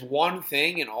 if there's one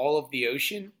thing in all of the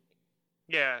ocean.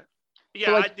 Yeah.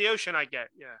 Yeah, like, the ocean I get,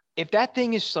 yeah. If that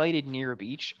thing is sighted near a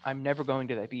beach, I'm never going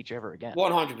to that beach ever again.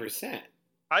 100%.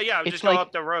 I would just go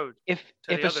up the road. If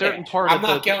a certain part I'm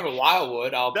not going to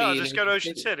Wildwood. just go to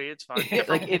Ocean City. It's fine.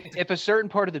 Like, if a certain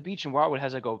part of the beach in Wildwood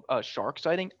has like a shark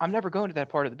sighting, I'm never going to that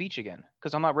part of the beach again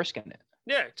because I'm not risking it.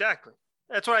 Yeah, exactly.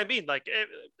 That's what I mean. Like,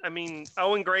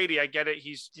 Owen Grady, I get it.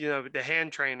 He's, the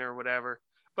hand trainer or whatever.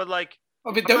 But, like.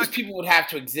 Well, but those people would have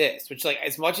to exist, which, like,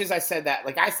 as much as I said that,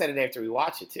 like, I said it after we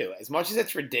watched it, too. As much as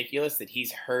it's ridiculous that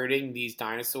he's herding these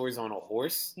dinosaurs on a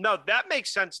horse. No, that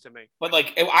makes sense to me. But,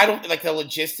 like, I don't, like, the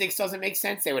logistics doesn't make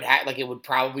sense. They would have, like, it would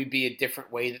probably be a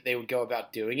different way that they would go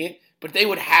about doing it. But they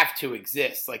would have to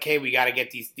exist. Like, hey, we got to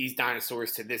get these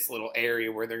dinosaurs to this little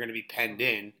area where they're going to be penned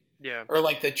in. Yeah. Or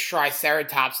like the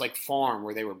Triceratops like farm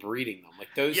where they were breeding them. Like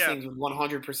those things would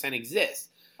 100% exist.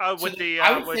 I would say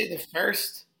the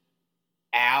first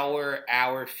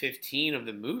hour 15 of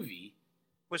the movie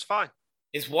was fine.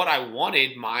 Is what I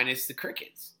wanted minus the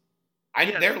crickets.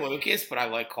 They're locusts, but I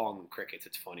like calling them crickets.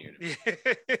 It's funnier to me.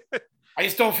 I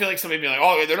just don't feel like somebody be like,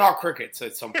 oh, they're not crickets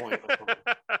at some point.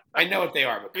 I know what they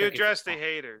are, but you address the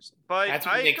haters. But that's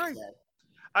what Nick said.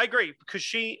 I agree because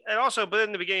but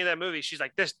in the beginning of that movie, she's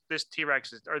like, this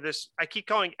T-Rex is, or this, I keep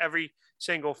calling every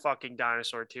single fucking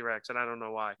dinosaur T-Rex, and I don't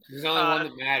know why. There's only one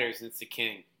that matters, and it's the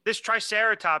king. This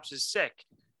Triceratops is sick.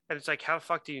 And it's like, how the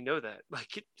fuck do you know that?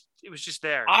 Like, it was just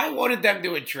there. I wanted them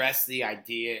to address the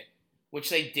idea, which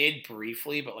they did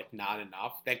briefly, but like not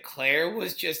enough, that Claire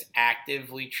was just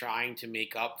actively trying to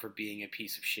make up for being a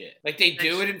piece of shit. Like they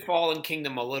do it in Fallen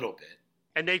Kingdom a little bit.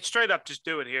 And they straight up just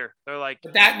do it here. They're like...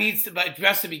 But that needs to be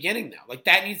just the beginning, though. Like,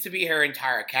 that needs to be her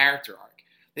entire character arc.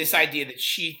 This idea that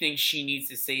she thinks she needs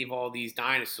to save all these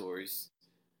dinosaurs.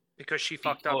 Because she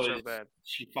fucked up so bad.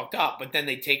 She fucked up. But then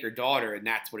they take her daughter, and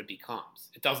that's what it becomes.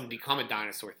 It doesn't become a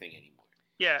dinosaur thing anymore.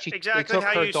 Yeah, exactly. They took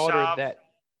how her you daughter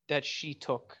that she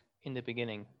took in the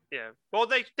beginning. Yeah. Well,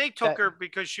 they took her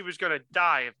because she was going to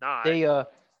die if not.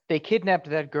 They kidnapped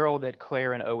that girl that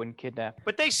Claire and Owen kidnapped.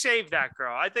 But they saved that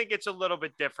girl. I think it's a little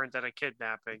bit different than a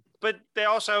kidnapping. But they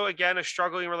also, again, a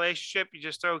struggling relationship. You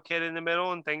just throw a kid in the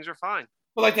middle and things are fine.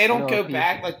 Well, like, they don't go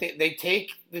back. Like, they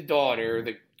take the daughter,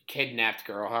 the kidnapped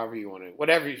girl, however you want to,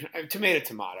 whatever,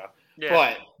 tomato. Yeah.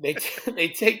 But they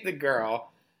take the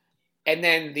girl, and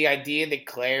then the idea that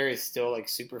Claire is still, like,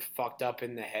 super fucked up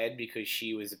in the head because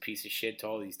she was a piece of shit to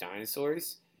all these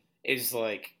dinosaurs is,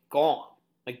 like, gone.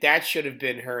 Like that should have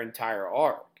been her entire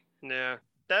arc. Yeah,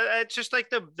 that it's just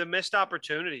like the missed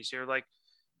opportunities here. Like,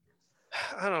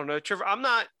 I don't know, Trevor. I'm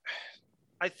not.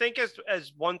 I think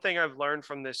as one thing I've learned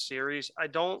from this series, I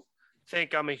don't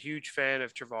think I'm a huge fan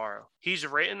of Trevorrow. He's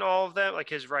written all of them, like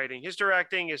his writing, his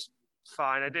directing is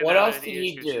fine. I didn't. What have else any did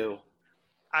he issues. do?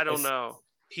 I don't know.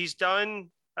 He's done.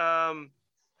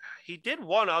 He did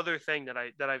one other thing that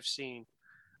I've seen.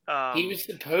 He was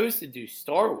supposed to do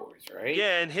Star Wars, right?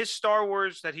 Yeah, and his Star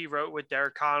Wars that he wrote with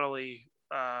Derek Connolly,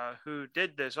 who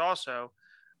did this also,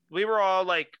 we were all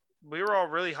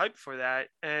really hyped for that,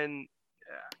 and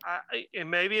and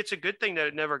maybe it's a good thing that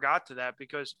it never got to that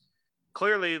because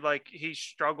clearly, like he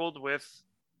struggled with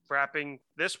wrapping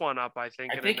this one up. I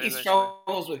think he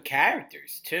struggles with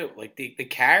characters too. Like the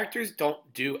characters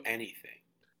don't do anything.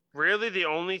 Really, the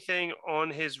only thing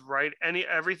on his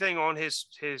everything on his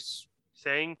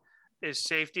thing is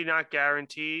safety not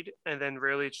guaranteed, and then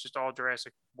really it's just all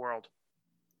Jurassic World.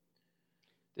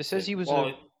 This says he was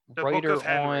a writer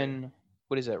on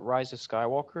what is that, Rise of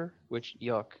Skywalker? Which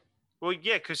yuck. Well,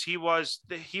 yeah, because he was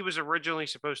originally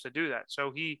supposed to do that,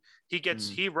 so he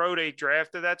wrote a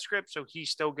draft of that script, so he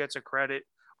still gets a credit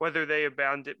whether they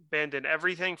abandon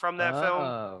everything from that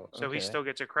film. So he still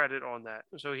gets a credit on that.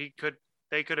 So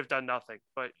they could have done nothing,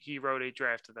 but he wrote a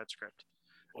draft of that script.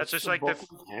 That's just like the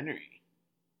Henry.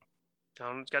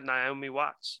 It's got Naomi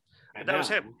Watts. That was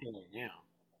him. Yeah.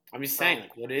 I'm just saying,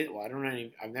 like, what is? Well, I don't know.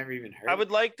 I've never even heard. I would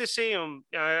like to see him.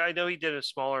 I know he did a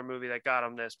smaller movie that got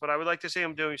him this, but I would like to see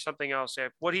him doing something else.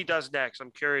 What he does next, I'm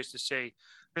curious to see,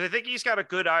 because I think he's got a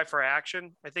good eye for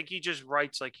action. I think he just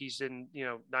writes like he's in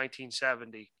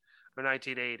 1970 or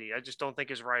 1980. I just don't think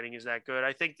his writing is that good.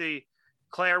 I think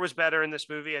Claire was better in this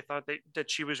movie. I thought that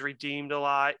she was redeemed a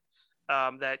lot.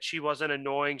 That she wasn't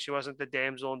annoying. She wasn't the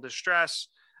damsel in distress.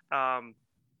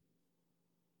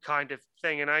 Kind of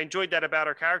thing, and I enjoyed that about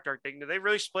her character. I think they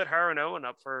really split her and Owen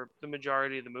up for the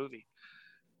majority of the movie.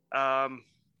 But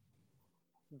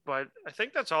I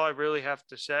think that's all I really have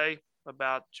to say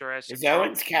about Jurassic. Is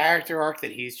Owen's character arc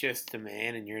that he's just a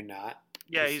man and you're not?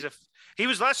 Yeah, he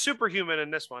was less superhuman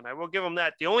in this one. I will give him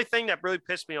that. The only thing that really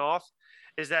pissed me off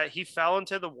is that he fell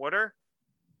into the water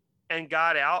and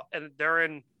got out, and they're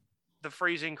in the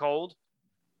freezing cold.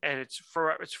 And it's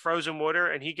frozen water,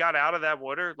 and he got out of that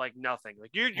water like nothing. Like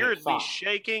you're at least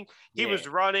shaking. He was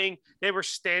running. They were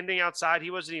standing outside. He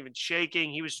wasn't even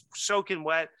shaking. He was soaking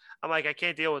wet. I'm like, I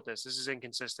can't deal with this. This is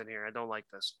inconsistent here. I don't like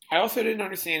this. I also didn't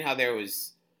understand how there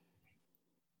was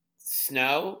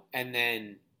snow and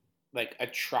then like a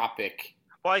tropic.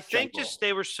 Well, I think just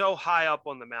they were so high up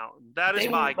on the mountain. That is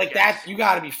my guess. That you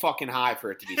got to be fucking high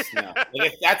for it to be snow.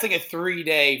 Like that's like a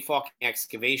 3-day fucking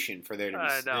excavation for there to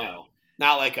be snow.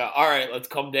 Not like all right, let's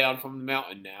come down from the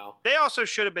mountain now. They also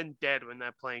should have been dead when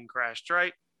that plane crashed,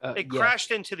 right? It crashed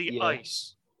into the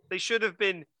ice. They should have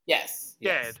been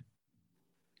dead.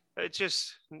 It's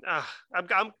just,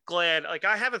 I'm glad. Like,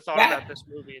 I haven't thought about this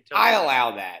movie until I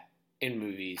allow that in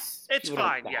movies. It's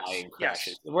fine, yes.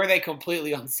 Were they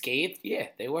completely unscathed? Yeah,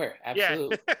 they were.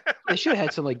 Absolutely. Yeah. They should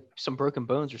have had some broken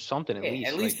bones or something at least.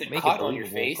 At least a cut on your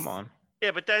face. Come on. Yeah,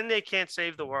 but then they can't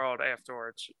save the world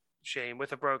afterwards. Shane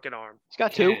with a broken arm. He's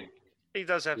got 2. He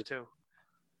does have 2.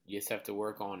 You just have to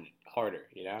work on it harder,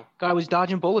 Guy was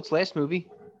dodging bullets last movie.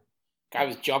 Guy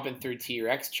was jumping through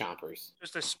T-Rex chompers.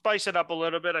 Just to spice it up a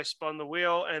little bit, I spun the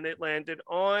wheel and it landed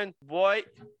on what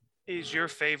is your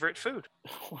favorite food?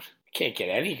 Can't get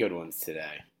any good ones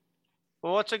today.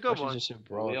 Well, what's a good one?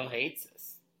 Will hates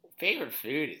us. Favorite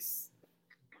favorite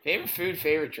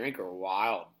drink are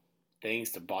wild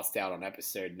things to bust out on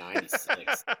episode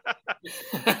 96.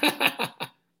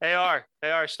 They are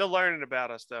still learning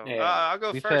about us though. Yeah. I'll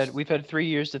go first. We've had 3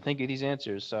 years to think of these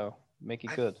answers, so make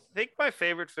it good. I think my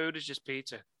favorite food is just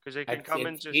pizza because it can come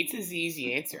in just. Pizza's the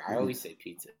easy answer. I always say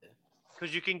pizza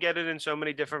because you can get it in so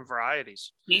many different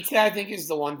varieties. Pizza, I think, is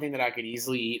the one thing that I could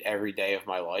easily eat every day of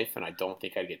my life, and I don't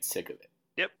think I'd get sick of it.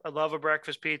 Yep, I love a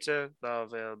breakfast pizza.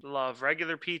 Love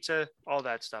regular pizza, all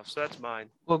that stuff. So that's mine.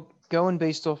 Well, going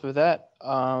based off of that,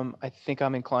 I think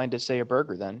I'm inclined to say a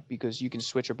burger then, because you can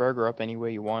switch a burger up any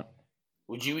way you want.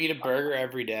 Would you eat a burger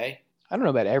every day? I don't know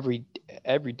about every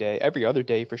day, every other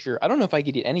day for sure. I don't know if I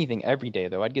could eat anything every day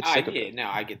though. I'd get sick of it. No,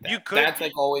 I get that. You could. That's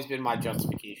like always been my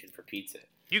justification for pizza.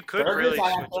 You could Burgers, really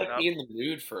I switch have to it up. be in the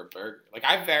mood for a burger. Like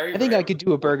I think I could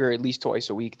do a burger at least twice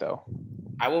a week though.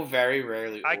 I will very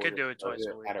rarely. I could do it twice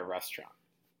a week at a restaurant.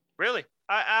 Really?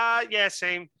 Yeah,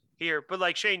 same here. But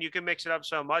like Shane, you can mix it up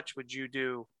so much. Would you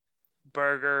do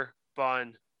burger,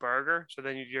 bun, burger? So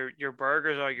then your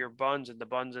burgers are your buns and the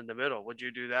buns in the middle. Would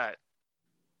you do that?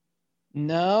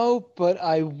 No, but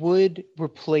I would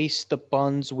replace the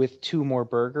buns with 2 more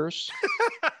burgers.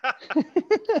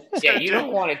 Yeah, you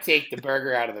don't want to take the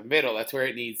burger out of the middle. That's where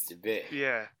it needs to be.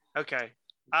 Yeah. Okay.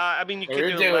 I mean, you So could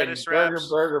we're do doing lettuce wraps.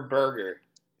 burger.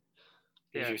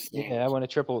 Yeah. Yeah, I want a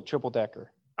triple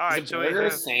decker. All right. Is a So burger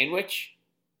a sandwich?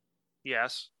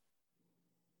 Yes.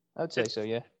 I'd say so.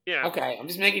 Yeah. Yeah. Okay, I'm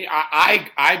just making.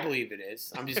 I believe it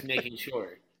is. I'm just making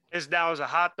sure. Is now is a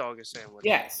hot dog a sandwich?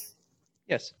 Yes.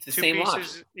 Yes. It's the 2 same pieces.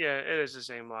 logic. Yeah, it is the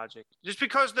same logic. Just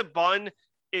because the bun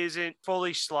isn't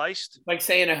fully sliced. Like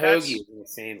saying a hoagie is a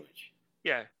sandwich.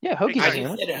 Yeah. Yeah, hoagie's I a just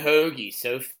sandwich. said a hoagie,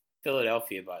 so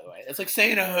Philadelphia, by the way. It's like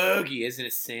saying a hoagie isn't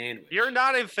a sandwich. You're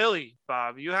not in Philly,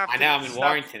 Bob. You have to. I know, I'm in stop.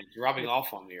 Warrington. It's rubbing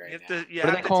off on me right now. What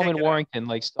do they call them in Warrington?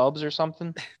 Like subs or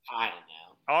something? I don't know.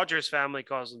 Audra's family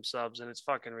calls them subs, and it's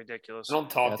fucking ridiculous. I don't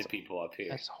talk to people up here.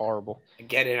 That's horrible. I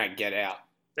get in, I get out.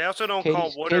 They also don't call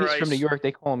Katie's, water Katie's ice. from New York.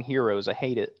 They call them heroes. I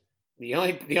hate it. The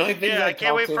only thing Yeah, I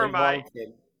can't wait for my.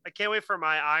 Warrington. I can't wait for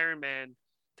my Iron Man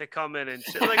to come in and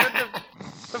say, like, what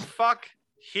the fuck,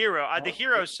 hero? The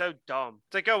hero's so dumb.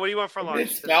 It's like, oh, what do you want for lunch?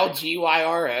 It's spelled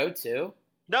Gyro too.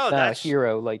 No, that's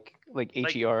hero, like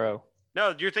HERO.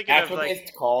 no. You're thinking That's of what like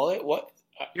they call it. What?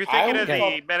 you're thinking of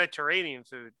always the Mediterranean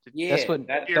food. Yeah, That's what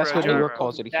Hero New York gyro.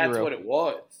 calls it. A That's hero. what it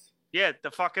was. Yeah,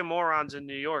 the fucking morons in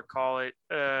New York call it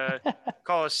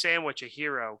call a sandwich a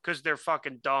hero because they're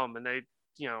fucking dumb and they,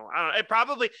 I don't know. It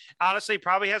probably honestly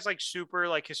has like super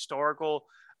like historical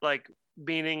like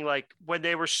meaning, like when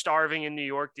they were starving in New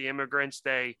York, the immigrants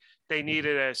they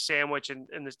needed a sandwich or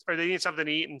they needed something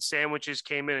to eat and sandwiches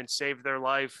came in and saved their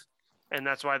life, and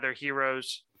that's why they're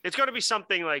heroes. It's going to be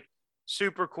something like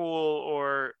super cool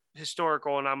or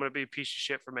historical, and I'm going to be a piece of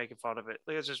shit for making fun of it.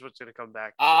 Like, that's just what's going to come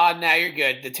back. Now you're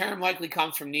good. The term likely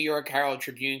comes from New York Herald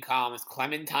Tribune columnist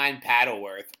Clementine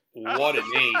Paddleworth. What a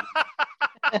name.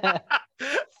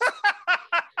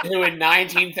 Who in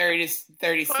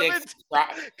 1936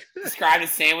 described a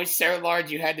sandwich so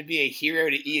large you had to be a hero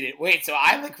to eat it. Wait, so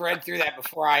I read through that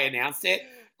before I announced it,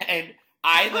 and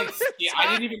I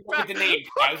didn't even look at the name.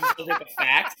 I was just looking at the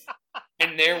facts,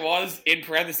 and there was in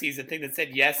parentheses a thing that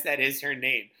said yes, that is her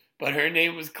name, but her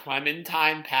name was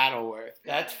Clementine Paddleworth.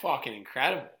 That's fucking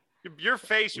incredible. Your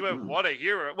face, you went, what a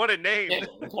hero, what a name.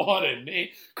 What a name.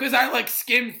 Because I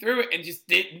skimmed through it and just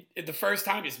didn't, the first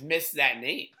time, just missed that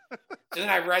name. So then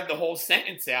I read the whole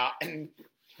sentence out and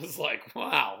was like,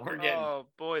 wow, we're getting. Oh,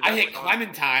 boy. I hit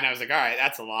Clementine. I was like, all right,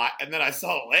 that's a lot. And then I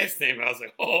saw the last name and I was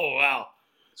like, oh, wow.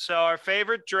 So our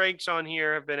favorite drinks on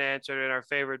here have been answered and our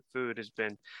favorite food has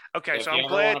been. Okay, so I'm ever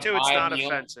glad, too, it's buy a not meal-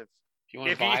 offensive. If you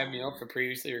want to buy a meal for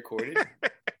previously recorded,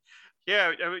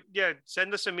 Yeah,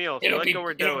 send us a meal if you like what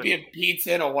we're it'll doing. be a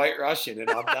pizza and a White Russian and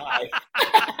I'll die.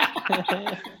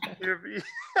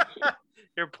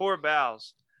 Your poor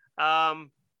bowels.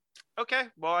 Okay,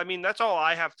 well, I mean, that's all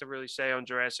I have to really say on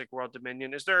Jurassic World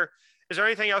Dominion. Is there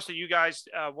anything else that you guys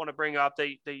want to bring up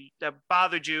that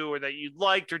bothered you or that you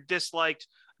liked or disliked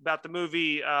about the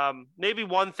movie? Maybe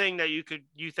one thing that you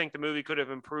think the movie could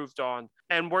have improved on,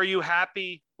 and were you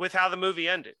happy with how the movie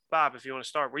ended? Bob, if you want to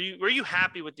start, were you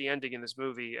happy with the ending in this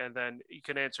movie? And then you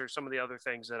can answer some of the other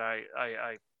things that I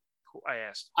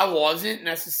asked. I wasn't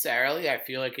necessarily. I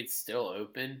feel like it's still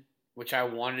open, which I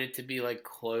wanted it to be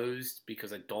closed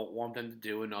because I don't want them to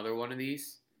do another one of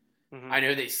these. Mm-hmm. I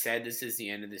know they said this is the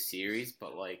end of the series,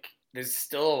 but there's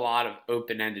still a lot of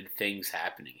open-ended things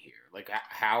happening here.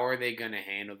 How are they going to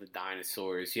handle the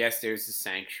dinosaurs? Yes, there's the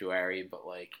sanctuary, but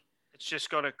it's just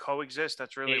going to coexist.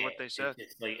 That's really what they said.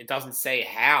 It doesn't say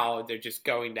how. They're just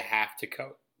going to have to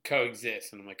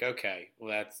coexist, and I'm like, okay, well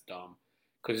that's dumb.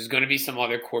 Because there's going to be some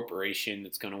other corporation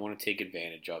that's going to want to take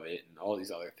advantage of it and all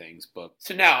these other things.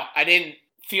 So no, I didn't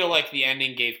feel like the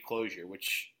ending gave closure,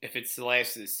 which if it's the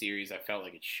last of the series, I felt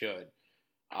like it should.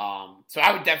 So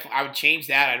I would change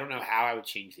that. I don't know how I would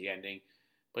change the ending.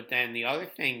 But then the other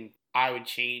thing I would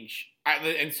change,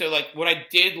 what I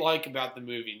did like about the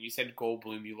movie, and you said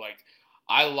Goldblum you liked,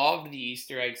 I loved the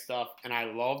Easter egg stuff, and I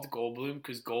loved Goldblum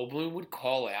because Goldblum would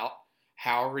call out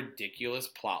how ridiculous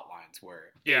plot lines were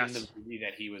in the movie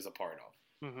that he was a part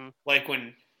of. Mm-hmm.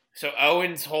 So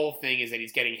Owen's whole thing is that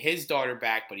he's getting his daughter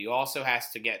back, but he also has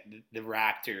to get the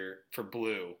raptor for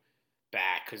Blue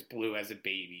back because Blue has a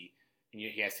baby, and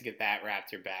he has to get that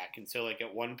raptor back. And so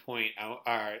at one point,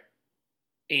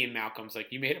 Ian Malcolm's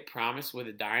like, you made a promise with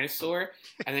a dinosaur,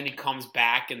 and then he comes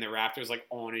back and the raptor's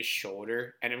on his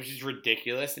shoulder, and it was just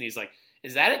ridiculous. And he's like,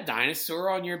 is that a dinosaur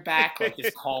on your back?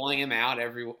 Just calling him out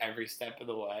every step of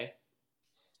the way.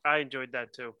 I enjoyed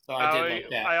that too. So I did like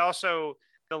that. I also,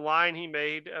 the line he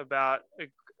made about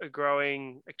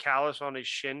growing a callus on his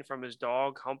shin from his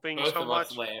dog humping Both so of much.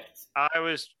 us laughed. I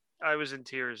was I was in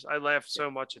tears. I laughed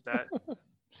so much at that.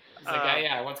 He's like,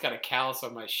 I once got a callus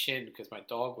on my shin because my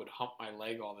dog would hump my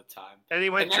leg all the time. And he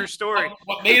went, true story.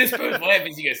 What made us both laugh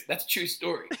is he goes, that's a true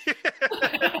story.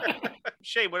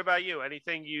 Shay, what about you?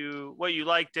 Anything what you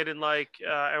liked, didn't like,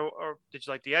 or did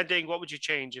you like the ending? What would you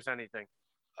change, if anything?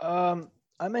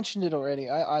 I mentioned it already.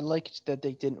 I liked that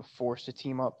they didn't force a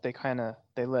team up.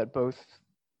 They let both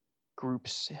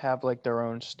groups have like their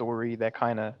own story that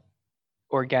kind of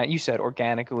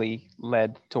organically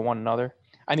led to one another.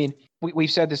 I mean,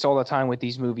 we've said this all the time with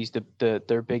these movies.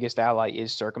 Their biggest ally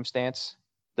is circumstance.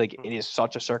 Like, it is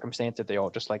such a circumstance that they all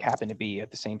just like happen to be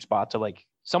at the same spot to like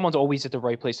someone's always at the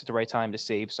right place at the right time to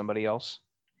save somebody else.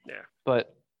 Yeah.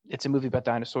 But it's a movie about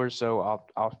dinosaurs, so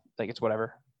I'll like, it's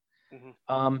whatever.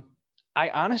 Mm-hmm. I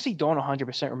honestly don't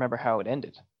 100% remember how it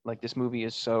ended. Like, this movie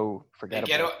is so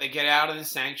forgettable. They get out of the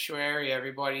sanctuary,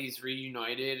 everybody's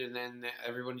reunited, and then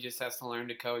everyone just has to learn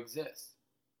to coexist.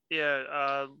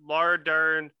 Yeah, Laura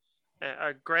Dern,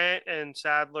 Grant and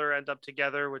Sadler end up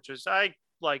together, which is, I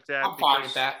like that. I'm fine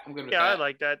with that. I'm good with that. Yeah, I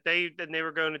like that. They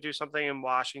were going to do something in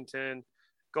Washington.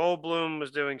 Goldblum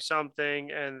was doing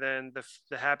something, and then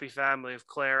the happy family of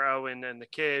Claire, Owen, and the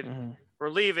kid were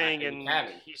leaving, and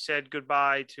he said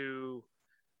goodbye to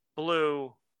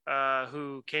Blue,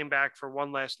 who came back for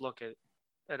one last look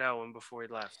at Owen before he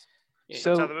left. So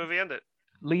that's how the movie ended.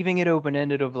 Leaving it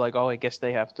open-ended of like, oh, I guess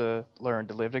they have to learn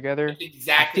to live together. It's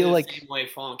exactly the same way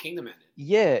Fallen Kingdom ended.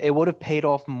 Yeah, it would have paid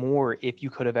off more if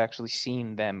you could have actually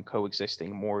seen them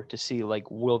coexisting more to see, like,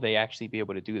 will they actually be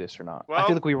able to do this or not? Well, I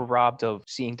feel like we were robbed of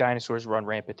seeing dinosaurs run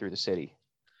rampant through the city.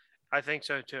 I think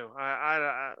so, too.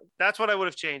 I that's what I would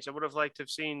have changed. I would have liked to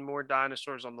have seen more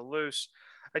dinosaurs on the loose.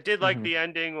 I did like the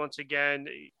ending. Once again,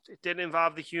 it didn't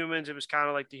involve the humans. It was kind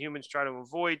of like the humans try to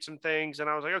avoid some things. And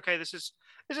I was like, okay, this is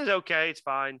okay. It's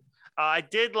fine. I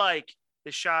did like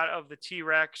the shot of the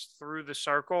T-Rex through the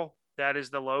circle. That is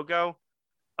the logo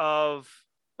of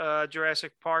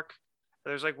Jurassic Park.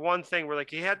 There's like one thing where like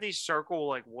he had these circle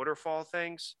like waterfall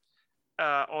things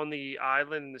on the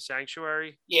island in the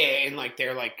sanctuary. Yeah, and like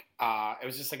they're like it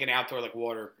was just like an outdoor like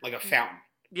water, like a fountain.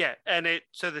 Yeah, and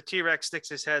so the T-Rex sticks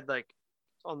his head like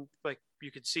on, like you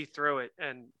could see through it,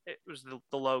 and it was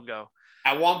the logo.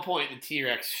 At one point, the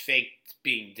T-Rex faked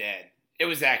being dead. It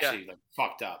was actually like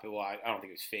fucked up. I don't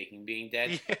think it was faking being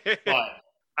dead, but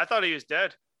I thought he was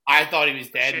dead. I thought he was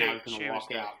dead, and I was going to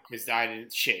walk out because I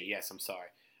didn't. Shit, yes, I'm sorry.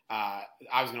 I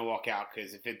was going to walk out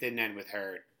because if it didn't end with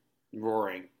her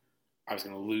roaring, I was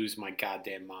going to lose my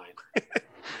goddamn mind.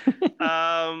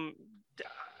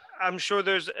 I'm sure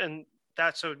there's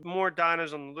that's more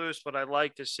dinos on the loose, but I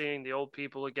liked to seeing the old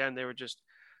people again. They were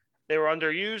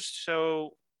underused,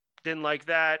 so didn't like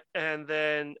that. And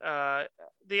then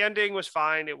the ending was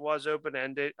fine. It was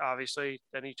open-ended, obviously,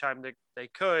 anytime they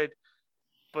could.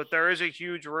 But there is a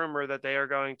huge rumor that they are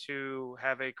going to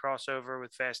have a crossover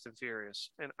with Fast and Furious.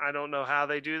 And I don't know how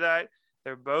they do that.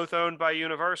 They're both owned by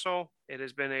Universal. It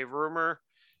has been a rumor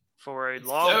for a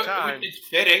long time. It's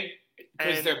fitting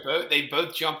because they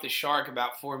both jumped the shark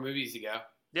about 4 movies ago.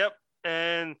 Yep.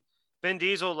 And Vin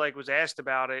Diesel was asked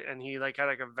about it, and he had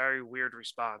a very weird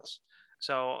response.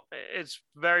 So it's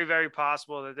very, very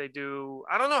possible that they do.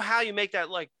 I don't know how you make that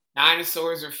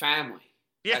dinosaurs are family.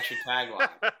 Yeah. That's your tagline.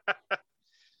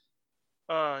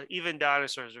 Even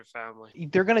dinosaurs are family.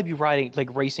 They're going to be riding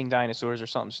racing dinosaurs or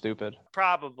something stupid.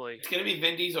 Probably. It's going to be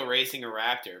Vin Diesel racing a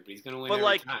raptor, but he's going to win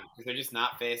every time because they're just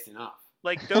not fast enough.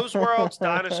 Those worlds,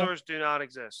 dinosaurs do not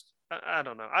exist. I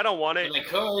don't know. I don't want it. But they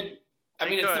could.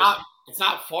 It's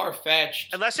not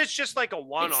far-fetched. Unless it's just a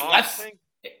one-off thing.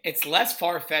 It's less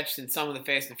far-fetched than some of the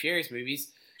Fast and Furious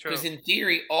movies. Because in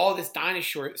theory, all this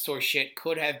dinosaur shit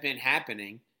could have been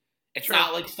happening. It's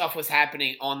not like stuff was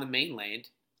happening on the mainland.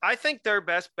 I think their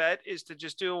best bet is to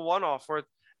just do a one-off where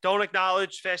don't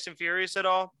acknowledge Fast and Furious at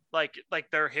all, like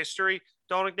their history.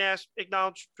 Don't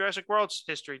acknowledge Jurassic World's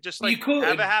history. Just have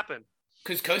it happen.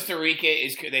 Because Costa Rica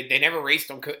they never raced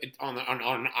on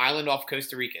an island off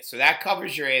Costa Rica, so that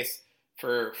covers your ass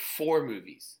for 4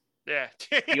 movies. Yeah.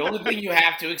 The only thing you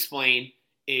have to explain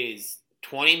is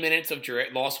 20 minutes of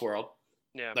Lost World.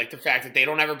 Yeah. Like the fact that they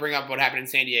don't ever bring up what happened in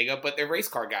San Diego, but they're race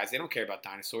car guys. They don't care about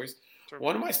dinosaurs. True.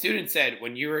 One of my students said,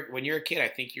 when you're a kid, I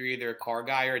think you're either a car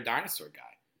guy or a dinosaur guy.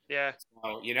 Yeah.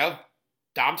 So,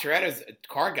 Dom Toretto's a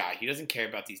car guy. He doesn't care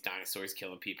about these dinosaurs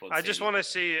killing people. I just want to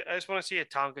see a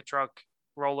Tonka truck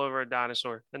roll over a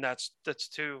dinosaur, and that's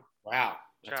too. Wow,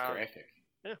 that's graphic.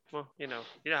 Yeah, well, you know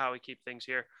how we keep things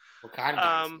here. What kind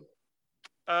of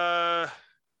dinosaur?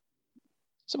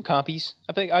 Some compies.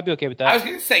 I think I'd be okay with that. I was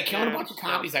gonna say killing a bunch of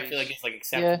compies. I feel like it's like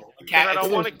acceptable. Yeah. I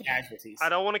don't want to casualties. I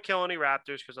don't want to kill any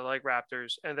raptors because I like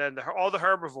raptors, and then all the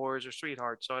herbivores are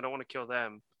sweethearts, so I don't want to kill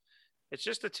them. It's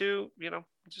just the two,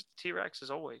 just the T-Rex as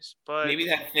always. But maybe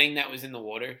that thing that was in the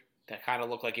water that kind of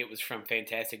looked like it was from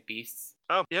Fantastic Beasts.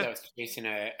 Oh yeah, that was chasing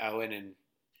Owen and.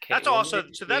 That's also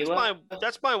so.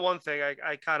 That's my one thing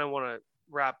I kind of want to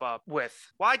wrap up with.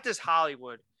 Why does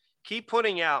Hollywood keep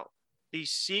putting out these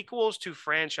sequels to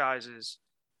franchises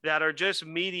that are just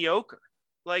mediocre?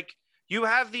 Like, you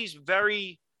have these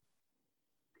very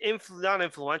not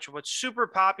influential, but super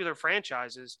popular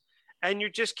franchises, and you're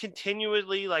just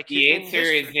continuously like. The answer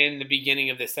is in the beginning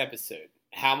of this episode.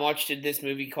 How much did this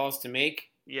movie cost to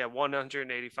make? Yeah,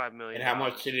 $185 million. And how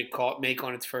much did it make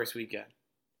on its first weekend?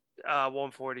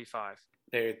 145.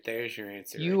 There's your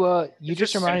answer. You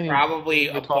just reminded me. Probably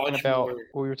we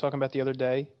were talking about the other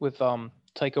day with Taika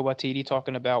Waititi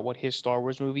talking about what his Star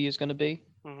Wars movie is going to be,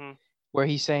 where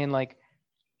he's saying like,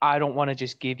 I don't want to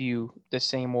just give you the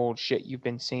same old shit you've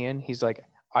been seeing. He's like,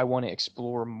 I want to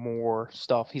explore more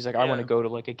stuff. He's like, I want to go to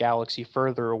like a galaxy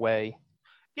further away.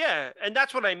 Yeah, and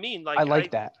that's what I mean. Like, I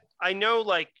like that. I know,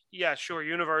 like, yeah, sure,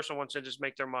 Universal wants to just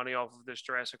make their money off of this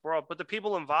Jurassic World, but the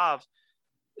people involved,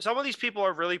 some of these people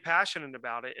are really passionate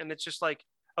about it, and it's just like,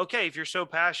 okay, if you're so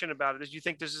passionate about it, if you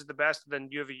think this is the best, then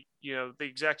you have the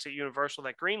execs at Universal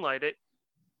that greenlight it.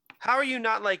 How are you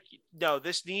not like, no,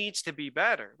 this needs to be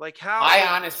better? Like, how?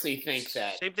 I honestly think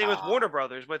that same thing with Warner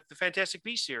Brothers with the Fantastic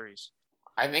Beasts series.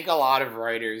 I think a lot of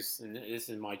writers, and this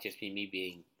might just be me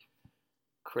being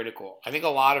critical, I think a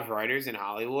lot of writers in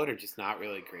Hollywood are just not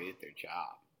really great at their job.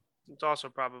 It's also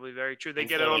probably very true. They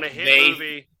get it on a hit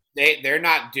movie. They're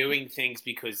not doing things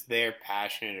because they're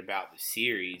passionate about the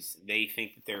series. They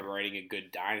think that they're writing a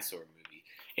good dinosaur movie.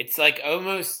 It's like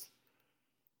almost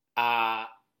like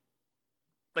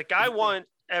I want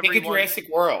everyone. Think of Jurassic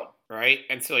World, right?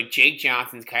 And so like Jake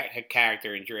Johnson's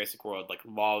character in Jurassic World like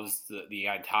loves the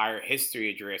entire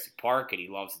history of Jurassic Park, and he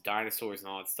loves the dinosaurs and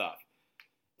all that stuff.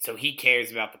 So he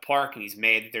cares about the park, and he's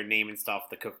mad that they're naming stuff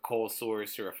the Coca-Cola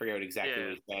source, or I forget what exactly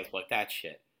what he says, like that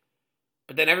shit.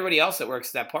 But then everybody else that works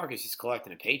at that park is just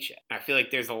collecting a paycheck. And I feel like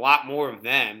there's a lot more of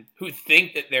them who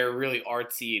think that they're really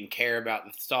artsy and care about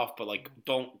the stuff, but like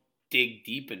don't dig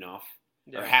deep enough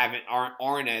or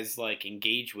aren't as like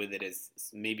engaged with it as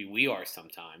maybe we are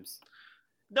sometimes.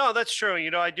 No, that's true.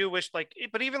 I do wish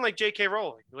but even like J.K.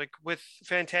 Rowling, like with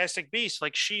Fantastic Beasts,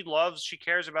 like she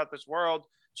cares about this world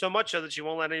so much so that she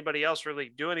won't let anybody else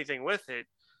really do anything with it.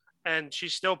 And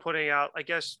she's still putting out, I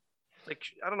guess, like,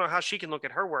 I don't know how she can look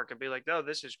at her work and be like, "No,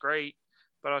 this is great,"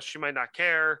 but she might not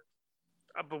care.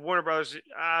 But Warner Brothers,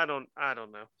 I don't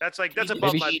know. That's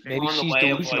above my pay. Maybe she's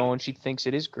delusional and she thinks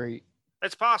it is great.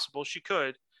 It's possible she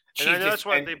could, and I know that's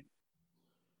why they.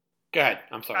 Go ahead.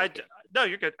 I'm sorry. No,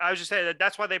 you're good. I was just saying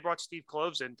that's why they brought Steve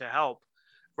Kloves in to help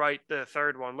write the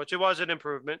third one, which it was an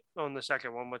improvement on the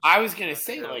second one. Which I was gonna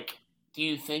say, like, do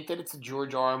you think that it's a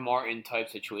George R. R. Martin type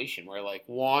situation where, like,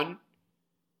 one,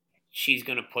 she's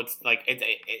going to put, like,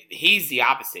 he's the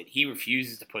opposite. He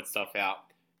refuses to put stuff out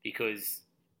because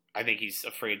I think he's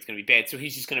afraid it's going to be bad. So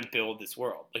he's just going to build this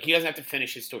world. Like, he doesn't have to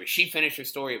finish his story. She finished her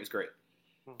story. It was great.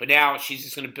 But now she's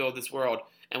just going to build this world.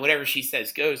 And whatever she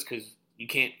says goes because you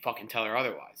can't fucking tell her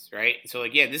otherwise, right? So,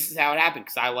 like, yeah, this is how it happened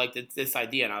because I like this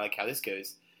idea and I like how this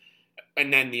goes.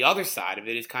 And then the other side of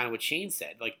it is kind of what Shane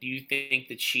said. Like, do you think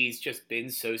that she's just been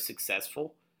so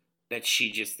successful that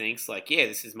she just thinks, like, yeah,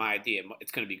 this is my idea.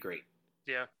 It's going to be great.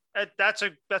 Yeah.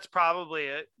 That's probably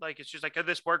it. Like, it's just like,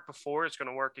 this worked before, it's going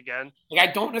to work again. Like,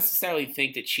 I don't necessarily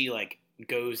think that she, like,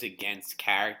 goes against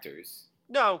characters.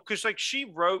 No, because, like, she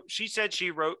said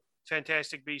she wrote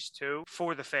Fantastic Beasts 2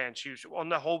 for the fans. She was on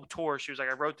the whole tour. She was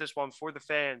like, I wrote this one for the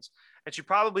fans. And she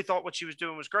probably thought what she was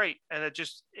doing was great. And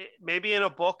maybe in a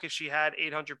book, if she had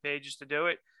 800 pages to do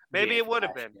it, maybe it would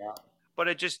have been. Yeah. But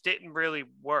it just didn't really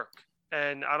work.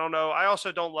 And I don't know. I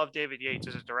also don't love David Yates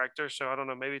as a director. So I don't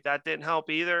know. Maybe that didn't help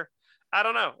either. I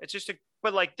don't know. It's just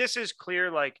but like, this is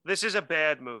clear. Like, this is a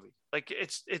bad movie. Like,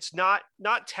 it's not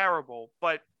terrible,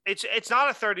 but it's not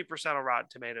a 30% on Rotten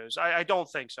Tomatoes. I don't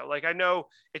think so. Like, I know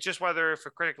it's just whether if a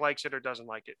critic likes it or doesn't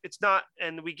like it. It's not,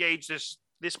 and we gauge this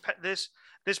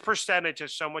percentage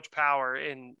has so much power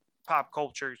in pop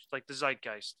culture, like the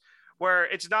zeitgeist, where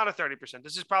it's not a 30%.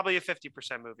 This is probably a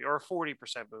 50% movie or a 40%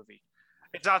 movie.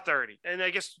 It's not 30. And I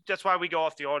guess that's why we go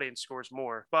off the audience scores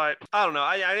more. But I don't know.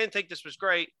 I didn't think this was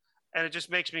great. And it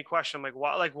just makes me question,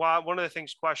 why one of the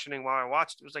things questioning while I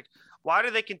watched it was like, why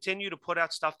do they continue to put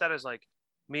out stuff that is like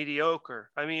mediocre.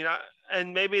 I mean,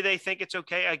 and maybe they think it's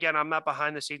okay. Again, I'm not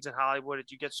behind the scenes in Hollywood.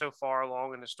 You get so far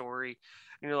along in the story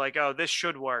and you're like, oh, this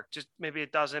should work. Just maybe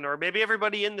it doesn't. Or maybe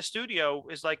everybody in the studio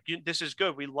is like, this is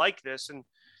good. We like this. And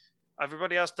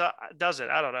everybody else does it.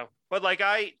 I don't know. But like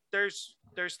there's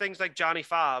things like Johnny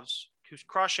Favs who's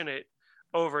crushing it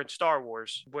over in Star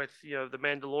Wars with, you know, the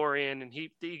Mandalorian, and you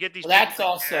get these. Well, that's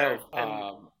also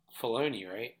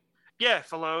Filoni, right? Yeah,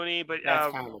 Filoni, but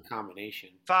that's kind of a combination.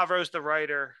 Favreau's the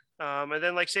writer, and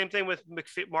then like same thing with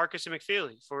Marcus and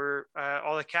McFeely for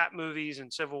all the Cap movies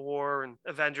and Civil War and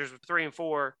Avengers 3 and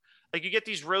 4. Like you get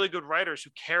these really good writers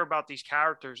who care about these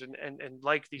characters and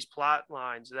like these plot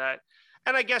lines that.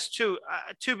 And I guess too,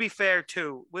 to be fair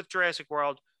too, with Jurassic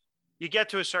World, you get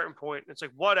to a certain point, and it's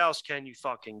like, what else can you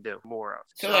fucking do more of?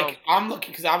 So like, I'm looking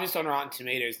because I'm just on Rotten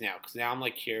Tomatoes now because now I'm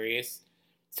like curious.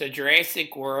 So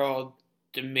Jurassic World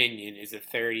Dominion is a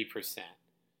 30%.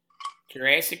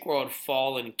 Jurassic World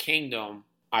Fallen Kingdom,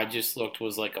 I just looked,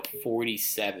 was like a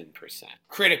 47%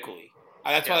 critically.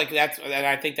 That's why, like, and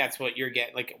I think that's what you're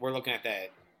getting. Like, we're looking at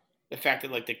the fact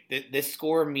that like this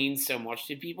score means so much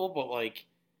to people, but like.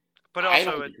 But also, I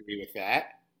don't agree with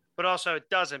that. But also, it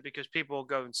doesn't because people will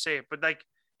go and see it. But like,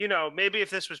 you know, maybe if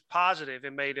this was positive,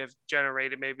 it may have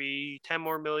generated maybe 10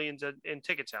 more millions in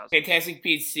ticket sales. Fantastic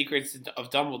Beasts: Secrets of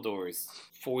Dumbledore's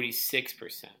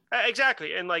 46%.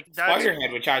 Exactly, and like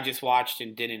Spiderhead, which I just watched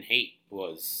and didn't hate,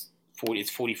 was 40.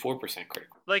 It's 44%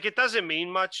 critical. Like, it doesn't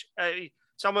mean much.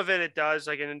 Some of it does.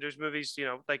 Like, and there's movies, you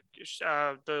know, like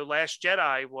The Last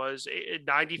Jedi was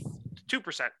 92%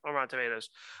 on Rotten Tomatoes.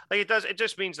 Like, it does. It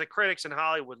just means the critics in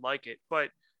Hollywood like it. But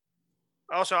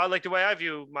also, I like the way I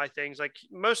view my things. Like,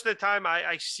 most of the time,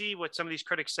 I see what some of these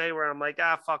critics say where I'm like,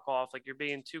 fuck off. Like, you're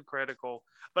being too critical.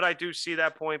 But I do see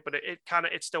that point. But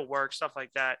it still works. Stuff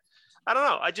like that. I don't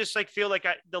know. I just like feel like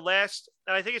and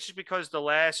I think it's just because the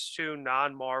last two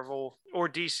non-Marvel or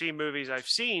DC movies I've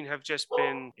seen have just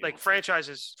been like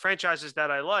franchises that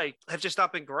I like have just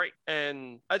not been great.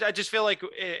 And I just feel like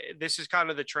this is kind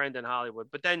of the trend in Hollywood.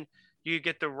 But then you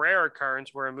get the rare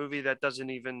occurrence where a movie that doesn't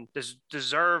even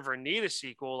deserve or need a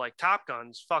sequel, like Top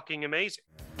Gun's fucking amazing.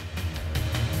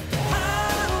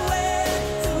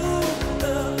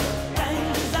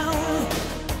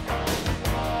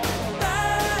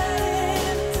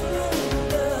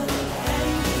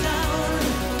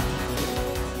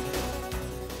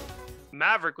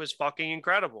 Maverick was fucking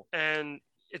incredible. And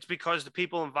it's because the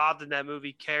people involved in that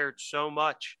movie cared so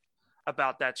much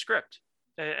about that script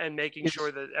and making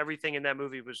sure that everything in that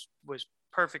movie was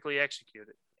perfectly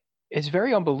executed. It's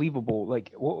very unbelievable.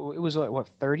 Like, it was like, what,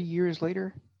 30 years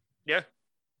later? Yeah.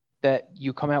 That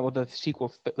you come out with a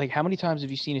sequel. Like, how many times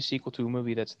have you seen a sequel to a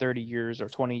movie that's 30 years or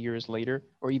 20 years later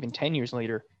or even 10 years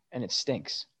later and it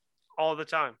stinks? All the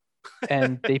time.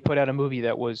 And they put out a movie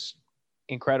that was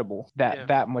incredible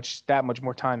that much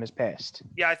more time has passed.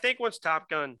 Yeah, I think once Top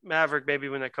Gun Maverick, maybe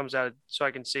when that comes out so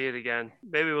I can see it again,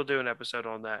 maybe we'll do an episode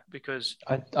on that because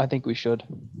I think we should,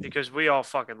 because we all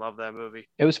fucking love that movie.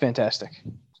 It was fantastic.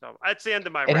 So that's the end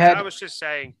of my rant. I was just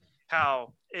saying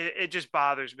how it just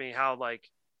bothers me how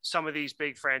like some of these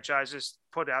big franchises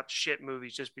put out shit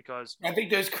movies just because. I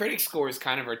think those critic scores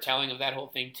kind of are telling of that whole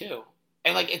thing too.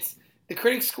 And like it's the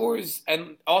critic scores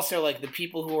and also like the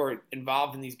people who are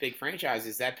involved in these big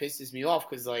franchises, that pisses me off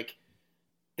because like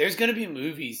there's going to be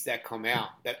movies that come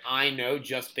out that I know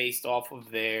just based off of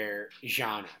their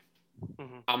genre.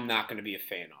 Mm-hmm. I'm not going to be a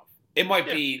fan of. It might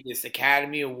be this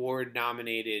Academy Award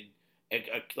nominated,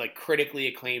 like critically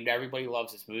acclaimed, everybody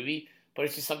loves this movie, but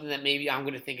it's just something that maybe I'm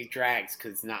going to think it drags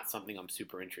because it's not something I'm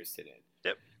super interested in.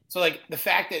 Yep. So like the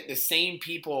fact that the same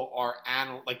people are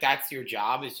like that's your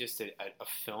job is just a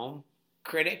film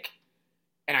critic,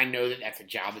 and I know that that's a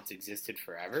job that's existed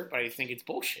forever, but I think it's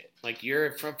bullshit. Like, you're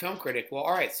a film critic, well,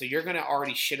 all right, so you're going to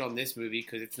already shit on this movie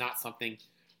because it's not something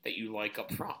that you like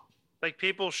up front. Like,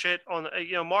 people shit on,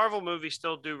 you know, Marvel movies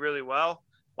still do really well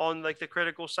on, like, the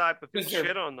critical side, but people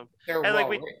shit on them.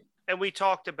 And we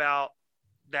talked about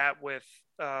that with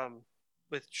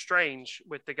Strange,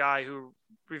 with the guy who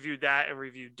reviewed that and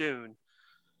reviewed Dune.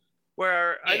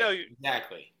 Where I know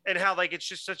exactly, and how like it's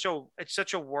just such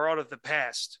a world of the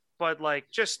past, but like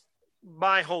just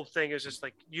my whole thing is just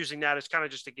like using that as kind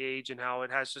of just a gauge and how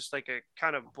it has just like a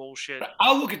kind of bullshit.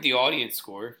 I'll look at the audience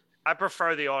score. I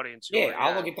prefer the audience score. Yeah,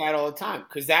 I'll look at that all the time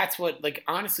because that's what like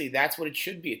honestly that's what it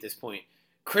should be at this point.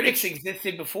 Critics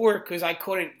existed before because I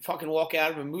couldn't fucking walk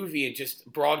out of a movie and just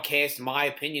broadcast my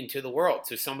opinion to the world.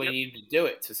 So somebody needed to do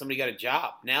it. So somebody got a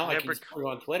job. Now I can just put it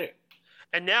on Twitter.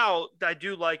 And now I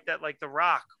do like that, like The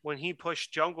Rock, when he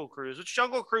pushed Jungle Cruise, which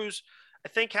Jungle Cruise, I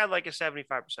think had like a 75%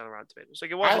 on Rotten Tomatoes.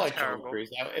 Like it I wasn't like Tom terrible. Cruise.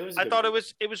 It was. I thought it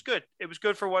was good. It was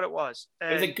good for what it was.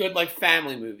 It was a good like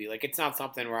family movie. Like it's not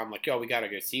something where I'm like, yo, we gotta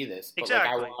go see this. But like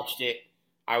I watched it,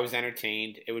 I was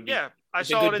entertained. It would be. Yeah, I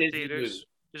saw it in theaters. Movie.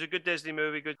 It was a good Disney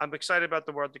movie. Good. I'm excited about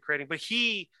the world they're creating. But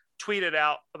he tweeted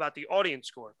out about the audience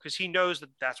score because he knows that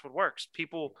that's what works.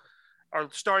 People are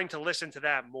starting to listen to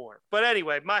that more. But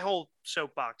anyway, my whole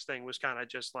soapbox thing was kind of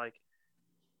just like,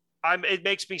 it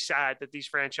makes me sad that these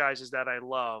franchises that I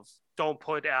love don't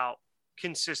put out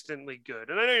consistently good.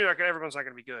 And I know everyone's not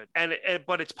going to be good.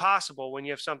 But it's possible when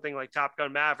you have something like Top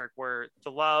Gun Maverick, where the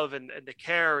love and the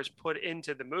care is put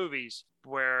into the movies,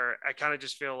 where I kind of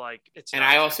just feel like it's. And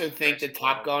I also think that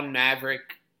Top Gun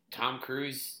Maverick, Tom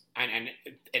Cruise, and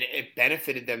it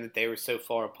benefited them that they were so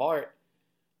far apart.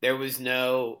 There was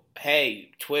no, hey,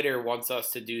 Twitter wants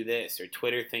us to do this, or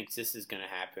Twitter thinks this is going to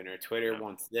happen, or Twitter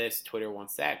wants this, Twitter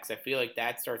wants that. Because I feel like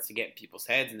that starts to get in people's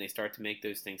heads, and they start to make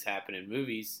those things happen in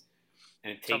movies,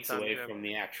 and it takes away from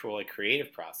the actual like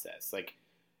creative process. Like,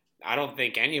 I don't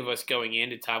think any of us going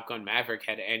into Top Gun Maverick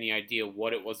had any idea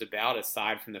what it was about,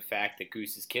 aside from the fact that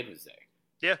Goose's kid was there.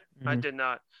 Yeah, I did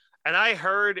not. And I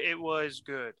heard it was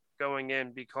good going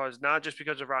in, because not just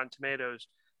because of Rotten Tomatoes,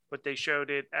 but they showed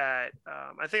it at,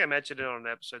 I think I mentioned it on an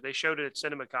episode. They showed it at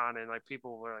CinemaCon, and like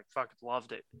people were like, fucking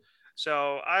loved it.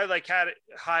 So I like had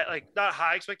high, like not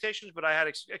high expectations, but I had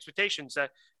expectations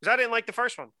that, because I didn't like the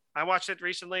first one. I watched it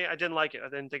recently. I didn't like it. I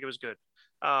didn't think it was good.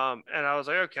 And I was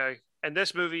like, okay. And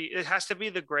this movie, it has to be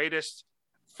the greatest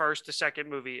first to second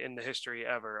movie in the history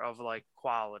ever of like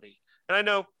quality. And I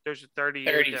know there's a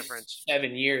 30-year difference.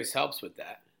 7 years helps with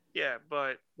that. Yeah,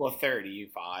 but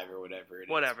 35 or whatever it is.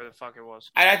 Whatever the fuck it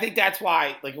was. And I think that's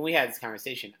why, like, when we had this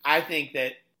conversation, I think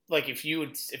that, like, if you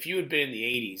had been in the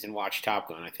 80s and watched Top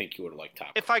Gun, I think you would have liked Top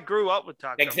Gun. If I grew up with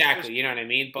Top Gun. Exactly, you know what I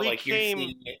mean? But, like, you're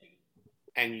seeing it,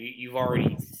 and you've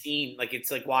already seen, like,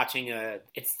 it's like watching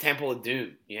it's Temple of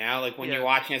Doom, you know? Like, when you're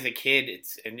watching as a kid,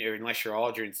 unless you're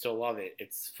older and still love it,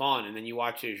 it's fun. And then you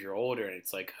watch it as you're older, and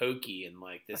it's, like, hokey, and,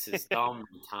 like, this is dumb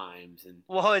times. And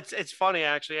well, it's funny,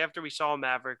 actually. After we saw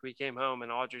Maverick, we came home,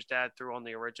 and Audrey's dad threw on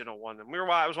the original one. And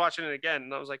I was watching it again,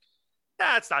 and I was like,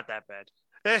 it's not that bad.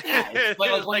 Yeah,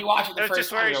 like when you watch it the first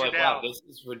time, you're like, wow, this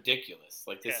is ridiculous.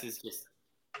 Like, this is just...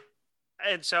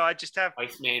 And so I just have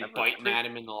Iceman biting at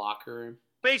him in the locker room.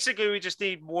 Basically, we just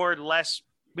need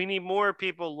we need more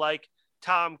people like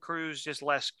Tom Cruise, just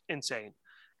less insane,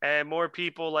 and more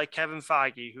people like Kevin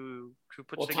Feige who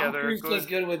puts together. Tom Cruise does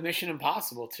good with Mission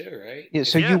Impossible too, right? Yeah.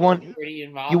 So you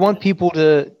want people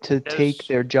to take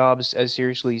their jobs as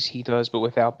seriously as he does, but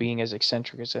without being as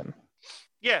eccentric as him.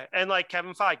 Yeah, and like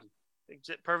Kevin Feige,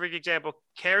 perfect example.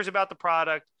 Cares about the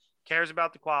product, cares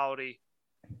about the quality,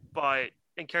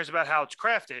 and cares about how it's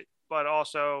crafted, but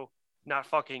also not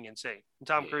fucking insane. And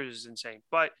Tom Cruise is insane.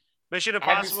 But Mission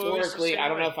Impossible historically, I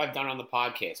don't know if I've done it on the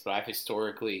podcast, but I've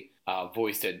historically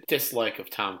voiced a dislike of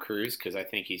Tom Cruise because I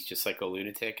think he's just like a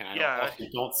lunatic, and I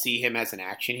don't see him as an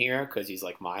action hero because he's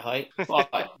like my height. But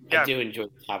I do enjoy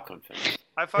the Top Gun films.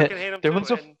 I fucking hate him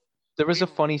There was a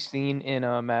funny scene in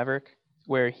Maverick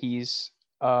where he's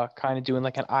kind of doing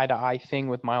like an eye-to-eye thing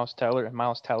with Miles Teller, and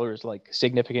Miles Teller is like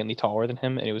significantly taller than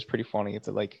him, and it was pretty funny. It's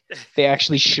like they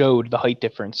actually showed the height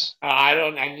difference. I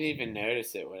didn't even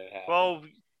notice it when it happened. Well,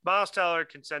 Miles Teller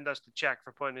can send us the check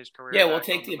for putting his career. Yeah, we'll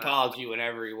take the apology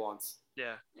whenever he wants.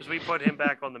 Yeah, because we put him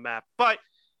back on the map. But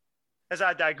as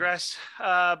I digress,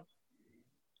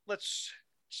 let's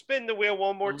spin the wheel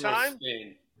one more time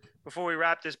before we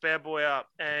wrap this bad boy up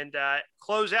and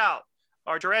close out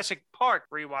our Jurassic Park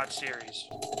rewatch series.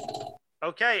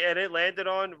 Okay, and it landed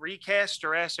on recast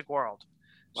Jurassic World.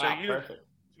 Wow, perfect.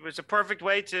 It was a perfect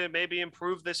way to maybe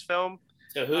improve this film.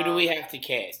 So who do we have to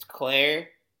cast? Claire,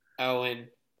 Owen.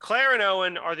 Claire and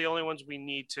Owen are the only ones we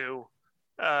need to.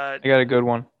 I got a good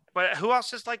one. But who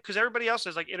else is like? Because everybody else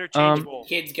is like interchangeable.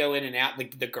 Kids go in and out.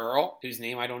 The girl whose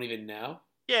name I don't even know.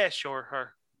 Yeah, sure,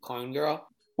 her. Clone girl.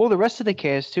 Well, the rest of the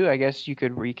cast too. I guess you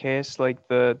could recast like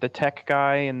the tech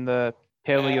guy and the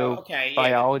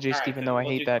paleobiologist, even though I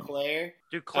hate that.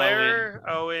 Claire,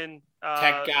 Owen,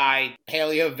 tech guy,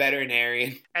 paleo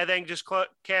veterinarian, and then just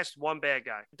cast one bad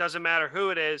guy. It doesn't matter who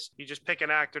it is. You just pick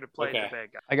an actor to play the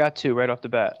bad guy. I got two right off the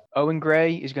bat. Owen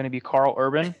Gray is going to be Carl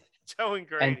Urban. It's Owen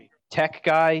Gray. And tech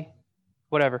guy,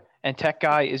 whatever. And tech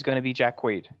guy is going to be Jack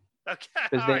Quaid. Okay.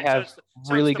 Because they have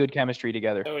really good chemistry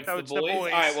together. So it's the boys? All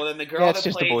right, well then the girl that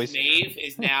plays Maeve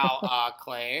is now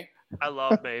Claire. I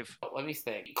love Maeve. Let me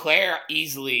think. Claire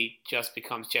easily just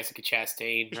becomes Jessica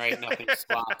Chastain, right? Nothing's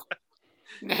swapped.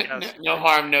 No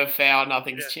harm, no foul.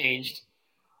 Nothing's changed.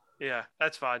 Yeah,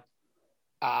 that's fine.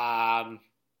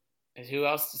 And who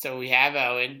else? So we have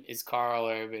Owen. Is Carl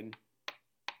Urban?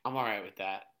 I'm all right with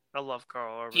that. I love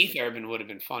Carl Urban. Keith Urban would have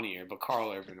been funnier, but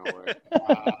Carl Urban will work.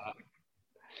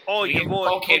 You get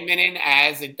Nicole Kidman in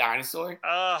as a dinosaur?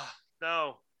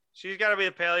 No. She's got to be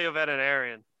a paleo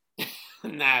veterinarian.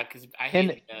 Nah, because I hate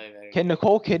paleo veterinarian. Can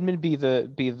Nicole Kidman be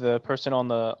the person on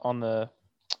the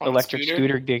electric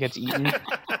scooter that gets eaten?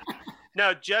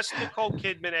 No, just Nicole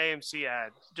Kidman AMC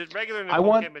ad. Just regular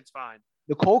Nicole Kidman's fine.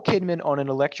 Nicole Kidman on an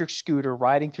electric scooter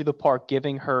riding through the park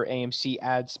giving her AMC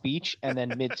ad speech, and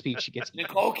then mid-speech she gets eaten.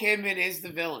 Nicole Kidman is the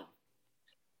villain.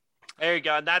 There you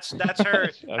go. That's her.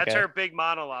 Okay. That's her big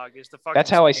monologue. Is the fucking. That's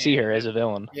how I see her as a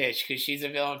villain. Yeah, because she's a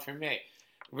villain for me.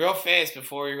 Real fast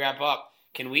before we wrap up,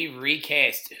 can we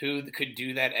recast who could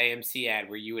do that AMC ad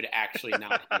where you would actually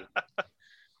not hate?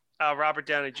 Robert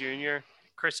Downey Jr.,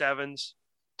 Chris Evans.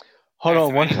 Hold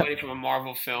on, anybody from a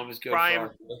Marvel film is good.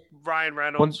 Ryan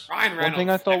Reynolds. One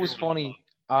thing I thought was funny.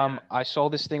 I saw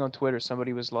this thing on Twitter.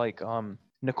 Somebody was like,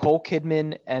 Nicole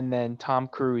Kidman and then Tom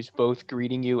Cruise both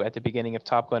greeting you at the beginning of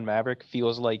Top Gun Maverick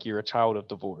feels like you're a child of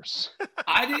divorce.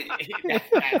 I didn't.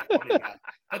 That's funny,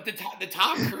 but the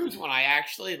Tom Cruise one I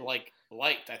actually liked.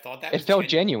 I thought that it felt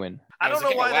genuine. I don't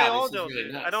know why they all don't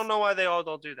do that. I don't know why they all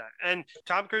don't do that. And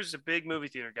Tom Cruise is a big movie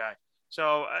theater guy.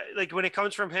 So, when it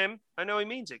comes from him, I know he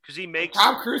means it because he makes.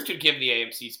 Tom Cruise could give the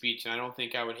AMC speech, and I don't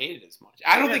think I would hate it as much.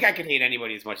 I don't think I could hate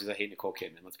anybody as much as I hate Nicole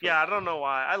Kidman. I don't know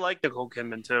why. I like Nicole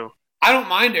Kidman too. I don't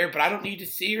mind her, but I don't need to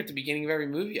see her at the beginning of every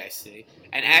movie I see.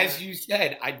 And as you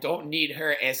said, I don't need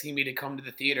her asking me to come to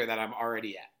the theater that I'm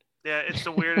already at. Yeah, it's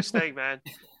the weirdest thing, man.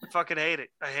 I fucking hate it.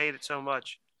 I hate it so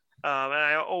much. And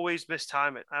I always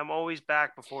mistime it. I'm always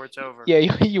back before it's over. Yeah,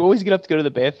 you always get up to go to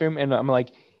the bathroom, and I'm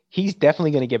like, he's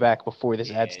definitely going to get back before this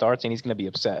ad starts, and he's going to be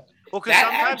upset. Well, because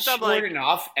sometimes I'm short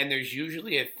enough, and there's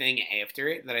usually a thing after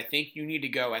it that I think you need to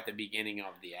go at the beginning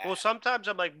of the ad. Well, sometimes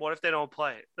I'm like, what if they don't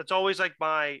play it? That's always like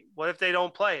what if they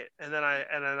don't play it, and then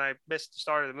I miss the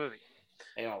start of the movie.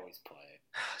 They always play it.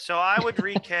 So I would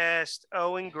recast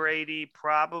Owen Grady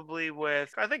probably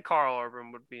with, I think Carl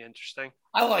Urban would be interesting.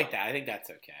 I like that. I think that's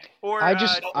okay. Or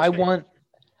I want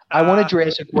a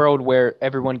Jurassic World where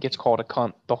everyone gets called a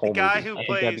cunt the whole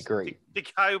movie. That'd be great. The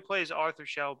guy who plays Arthur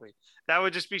Shelby. That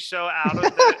would just be so out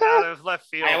of left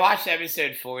field. I watched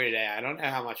episode 4 today. I don't know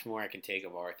how much more I can take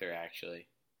of Arthur, actually.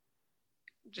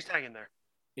 Just hang in there.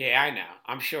 Yeah, I know.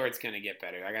 I'm sure it's going to get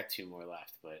better. I got 2 more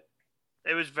left, but...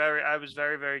 I was very,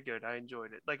 very good. I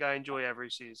enjoyed it. Like I enjoy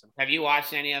every season. Have you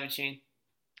watched any of it, Shane?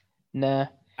 Nah.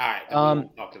 All right. We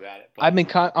won't talk about it. But...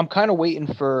 I'm kind of waiting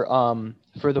for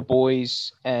The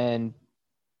Boys and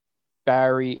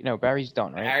Barry. No, Barry's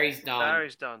done, right? Barry's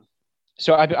done.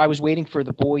 So I was waiting for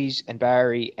The Boys and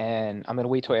Barry, and I'm gonna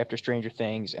wait till after Stranger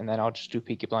Things, and then I'll just do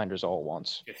Peaky Blinders all at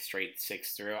once. Get straight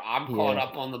 6 through. I'm caught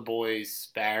up on The Boys.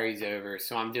 Barry's over,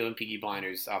 so I'm doing Peaky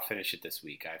Blinders. I'll finish it this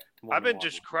week. I've been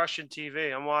just crushing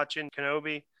TV. I'm watching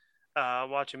Kenobi,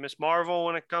 watching Miss Marvel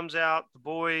when it comes out. The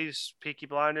Boys, Peaky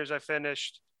Blinders. I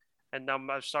finished, and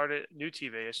I've started new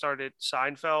TV. I started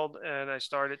Seinfeld, and I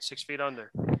started 6 Feet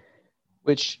Under.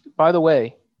 Which, by the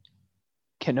way,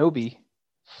 Kenobi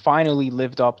finally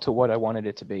lived up to what I wanted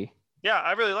it to be. Yeah,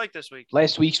 I really liked this week.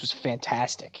 Last week's was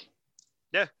fantastic.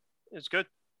 Yeah, it's good.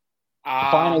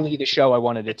 Finally, the show I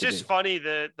wanted it to be. It's just funny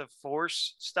the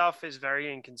Force stuff is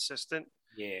very inconsistent.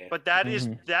 Yeah, but that is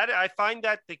that I find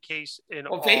that the case in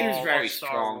all Vader's very of Star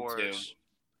strong Wars.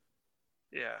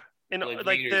 too. Yeah, and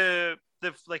like the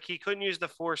he couldn't use the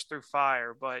Force through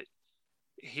fire, but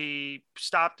he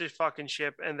stopped his fucking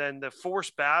ship, and then the Force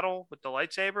battle with the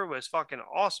lightsaber was fucking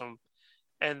awesome.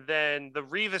 And then the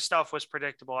Reva stuff was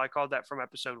predictable. I called that from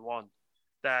episode 1.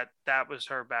 That was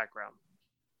her background.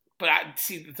 But I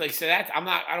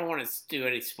don't want to do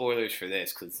any spoilers for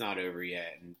this because it's not over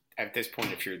yet. And at this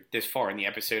point, if you're this far in the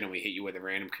episode and we hit you with a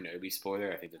random Kenobi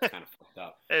spoiler, I think that's kind of fucked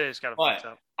up. It is kind of fucked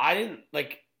up. I didn't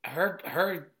like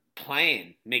her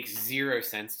plan makes zero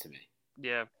sense to me.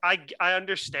 Yeah, I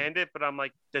understand it, but I'm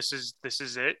like, this is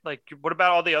it. Like, what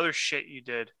about all the other shit you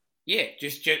did? Yeah,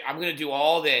 just I'm gonna do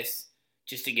all this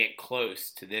just to get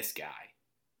close to this guy.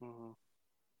 Mm-hmm.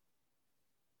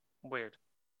 Weird.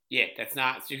 Yeah, that's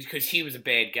not because he was a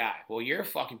bad guy. Well, you're a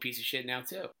fucking piece of shit now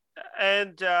too. And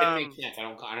it didn't make sense.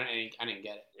 I didn't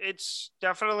get it. It's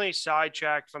definitely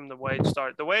sidetracked from the way it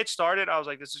started. The way it started, I was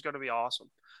like, this is going to be awesome.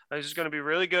 This is going to be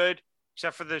really good,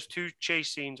 except for those 2 chase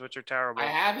scenes, which are terrible. I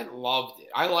haven't loved it.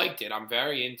 I liked it. I'm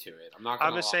very into it.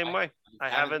 I'm the same way. I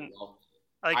haven't.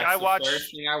 Like That's I watched. The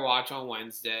first thing I watch on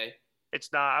Wednesday.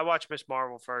 It's not. I watched Miss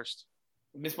Marvel first.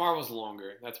 Miss Marvel's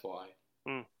longer. That's why.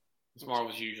 Mm. Miss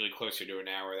Marvel's usually closer to an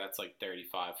hour. That's like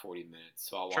 35, 40 minutes.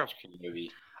 So I'll watch Kenobi.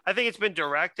 I think it's been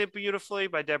directed beautifully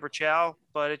by Deborah Chow,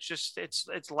 but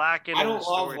it's lacking. I in don't the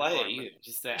love story Leia department. either.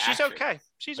 Just the She's actress. okay.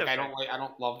 She's like, okay. I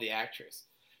don't love the actress.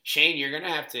 Shane,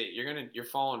 you're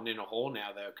falling in a hole now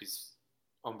though, because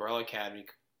Umbrella Academy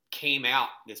came out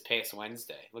this past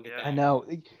Wednesday. Look at that. I know,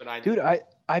 dude.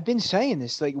 I've been saying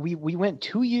this. Like we went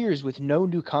 2 years with no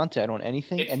new content on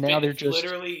anything, and now they're just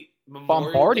literally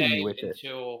bombarding you with it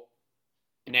until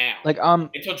now. Like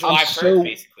until July 1st,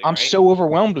 basically. I'm right? so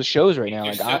overwhelmed with shows right now.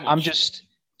 There's Like so I'm much just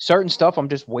certain stuff. I'm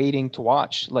just waiting to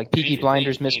watch. Like Peaky Stranger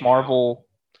Blinders, Things Miss came Marvel,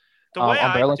 out.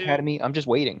 Umbrella Academy. I'm just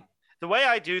waiting. The way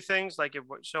I do things, like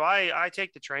I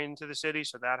take the train to the city,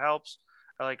 so that helps.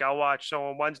 Like I'll watch. So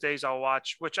on Wednesdays I'll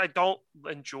watch, which I don't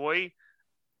enjoy,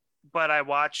 but I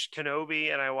watch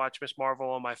Kenobi and I watch Miss Marvel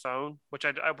on my phone, which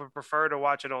I would prefer to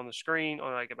watch it on the screen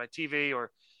or like at my TV or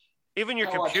even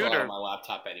your computer. Watch it on my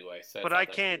laptop anyway. So but I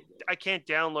can't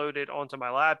download it onto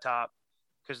my laptop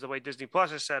because the way Disney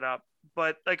Plus is set up.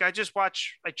 But like I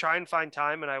try and find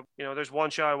time, and there's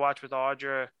one show I watch with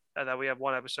Audra that we have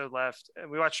one episode left, and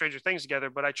we watch Stranger Things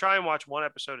together. But I try and watch one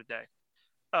episode a day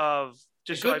of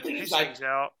just so I piece things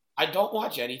out. I don't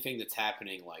watch anything that's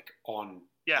happening like on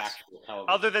actual television.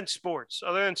 Other than sports.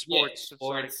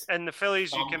 Sports. And the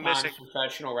Phillies, you can miss it.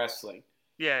 Professional wrestling.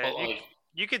 Yeah,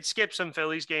 you could skip some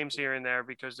Phillies games here and there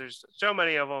because there's so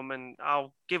many of them, and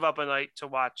I'll give up a night to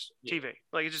watch TV.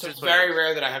 Like it's very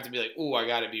rare that I have to be like, "Ooh, I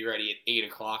got to be ready at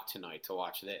 8:00 tonight to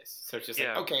watch this." So it's just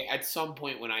like, okay, at some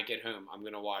point when I get home, I'm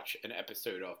gonna watch an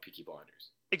episode of Peaky Blinders.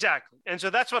 Exactly, and so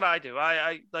that's what I do.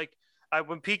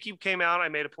 When Peaky came out, I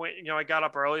made a point. I got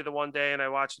up early the one day and I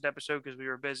watched an episode because we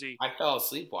were busy. I fell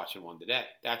asleep watching one today.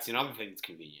 That's another thing that's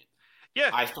convenient. Yeah.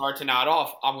 I start to nod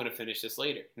off. I'm going to finish this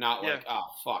later. Not like, oh,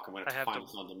 fuck, I'm going to have to find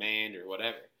this on demand or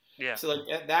whatever. Yeah. So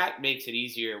like that makes it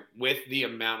easier with the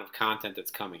amount of content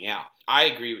that's coming out. I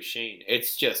agree with Shane.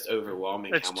 It's just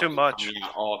overwhelming. It's too much. Coming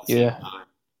out all at the same time.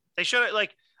 They should have,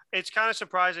 it's kind of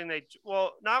surprising.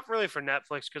 Not really for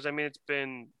Netflix because, it's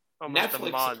been almost a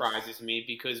month. Netflix surprises me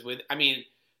because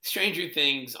Stranger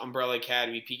Things, Umbrella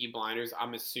Academy, Peaky Blinders,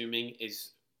 I'm assuming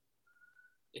is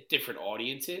different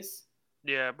audiences.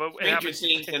 Yeah, but Stranger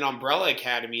Things and Umbrella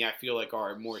Academy, I feel like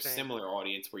are a more similar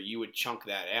audience where you would chunk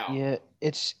that out. Yeah,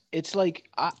 it's like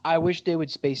I wish they would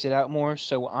space it out more.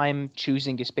 So I'm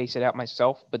choosing to space it out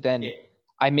myself, but then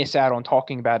I miss out on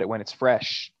talking about it when it's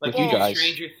fresh with you guys.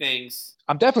 Stranger Things.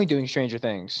 I'm definitely doing Stranger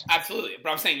Things. Absolutely, but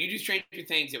I'm saying you do Stranger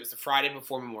Things. It was the Friday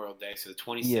before Memorial Day, so the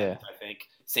 27th, I think.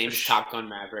 Same as Top Gun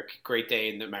Maverick. Great day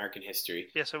in American history.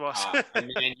 Yes, it was.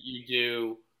 And then you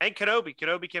do. And Kenobi.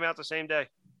 Kenobi came out the same day.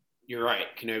 You're right.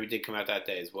 Kenobi did come out that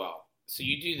day as well. So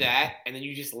you do that, and then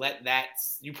you just let that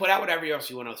 – you put out whatever else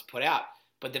you want to put out.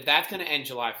 But if that's going to end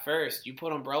July 1st, you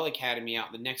put Umbrella Academy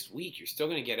out the next week, you're still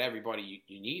going to get everybody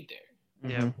you need there.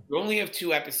 Yeah. You only have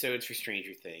 2 episodes for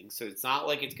Stranger Things, so it's not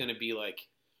like it's going to be like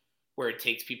where it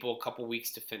takes people a couple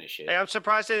weeks to finish it. Hey, I'm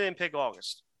surprised they didn't pick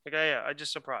August. I'm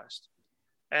just surprised.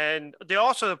 And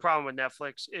the problem with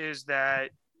Netflix is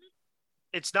that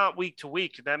it's not week to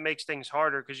week. That makes things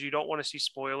harder because you don't want to see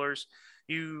spoilers.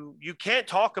 You can't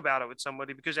talk about it with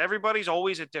somebody because everybody's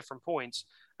always at different points.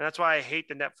 And that's why I hate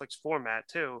the Netflix format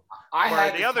too.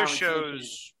 Where the other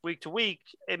shows week to week,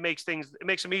 it makes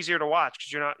them easier to watch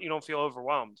because you don't feel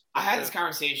overwhelmed. I had this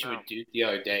conversation with Duke the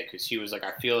other day because he was like,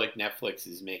 I feel like Netflix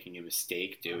is making a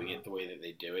mistake doing it the way that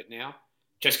they do it now.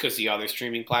 Just because the other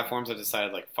streaming platforms have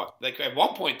decided, like, fuck. Like, at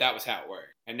one point, that was how it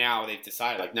worked. And now they've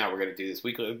decided, like, no, we're going to do this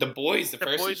weekly. The Boys,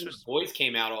 first season, The Boys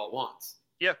came out all at once.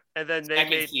 Yeah, and then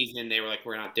second season, they were like,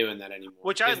 we're not doing that anymore.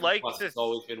 Which I like. It's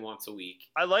always been once a week.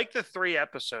 I like the 3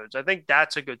 episodes. I think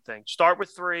that's a good thing. Start with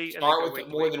 3. Start with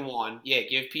more than one. Yeah,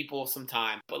 give people some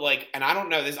time. But, like, and I don't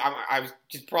know this. I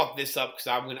just brought this up because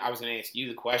I was going to ask you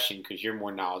the question because you're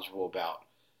more knowledgeable about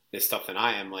this stuff than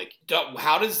I am. Like,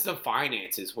 how does the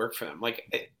finances work for them?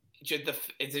 Like, is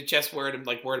it just word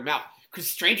of mouth? Because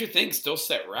Stranger Things still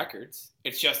set records.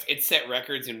 It set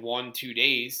records in 1-2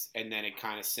 days, and then it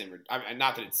kind of simmered.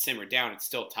 Not that it simmered down; it's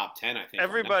still top 10. I think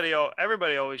everybody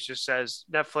always just says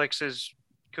Netflix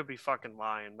could be fucking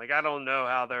lying. Like I don't know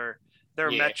how their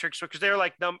metrics because they're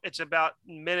like it's about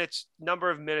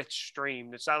number of minutes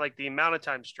streamed. It's not like the amount of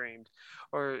time streamed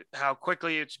or how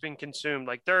quickly it's been consumed.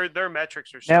 Like their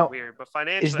metrics are so weird. But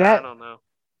financially, I don't know.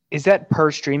 Is that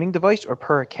per streaming device or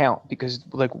per account? Because,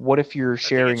 like, what if you're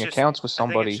sharing accounts with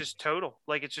somebody? I think it's just total.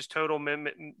 Like, it's just total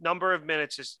number of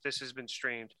minutes this has been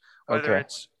streamed. Whether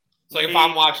it's so, like, if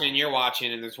I'm watching and you're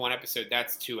watching and there's one episode,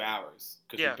 that's 2 hours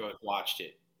because we both watched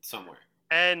it somewhere.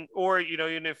 And or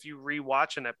even if you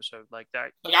rewatch an episode like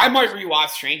that, like I might rewatch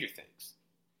Stranger Things.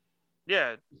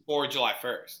 Yeah, before July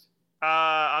 1st.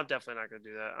 I'm definitely not gonna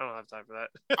do that. I don't have time for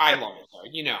that. I love it though.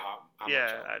 You know how Yeah,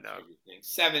 much I know. everything.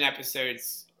 7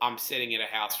 episodes. I'm sitting in a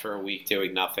house for a week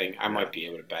doing nothing. I might be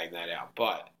able to bang that out,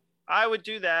 but I would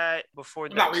do that before.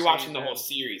 I'm not rewatching the whole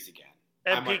series again.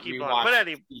 And I might Peaky rewatch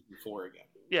Blinders. season 4 again.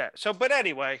 Yeah. So, but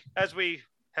anyway, as we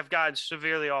have gotten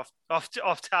severely off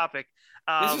topic,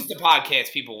 this is the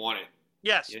podcast people wanted.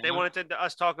 Yes, they wanted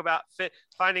us talk about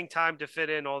finding time to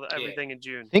fit in everything in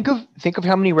June. Think of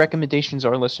how many recommendations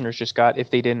our listeners just got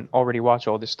if they didn't already watch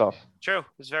all this stuff. True,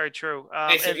 it's very true.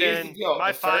 Hey, so and then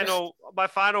my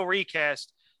final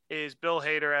recast is Bill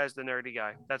Hader as the nerdy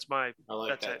guy. That's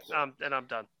it. And I'm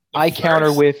done. I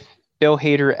counter with Bill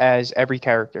Hader as every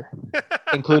character,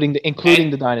 including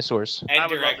the dinosaurs. And I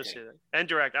would direct love to see that. And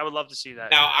direct. I would love to see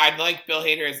that. Now, I'd like Bill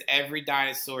Hader as every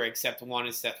dinosaur except one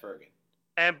is Seth Rogen.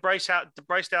 And Bryce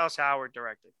Dallas Howard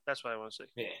directed. That's what I want to see.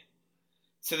 Yeah.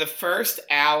 So the first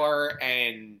hour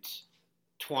and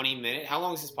 20 minutes. How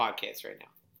long is this podcast right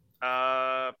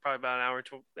now? Probably about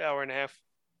an hour and a half.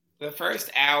 The first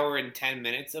hour and 10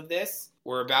 minutes of this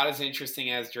were about as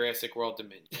interesting as Jurassic World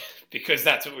Dominion because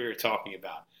that's what we were talking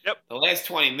about. Yep. The last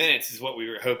 20 minutes is what we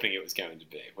were hoping it was going to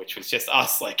be, which was just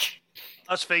us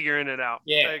figuring it out.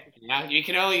 Yeah. You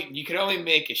can only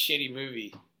make a shitty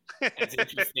movie as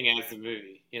interesting as the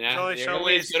movie, You're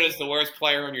only as good as the worst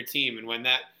player on your team, and when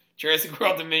that Jurassic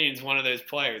World Dominion is one of those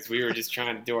players, we were just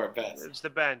trying to do our best. It's the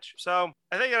bench. So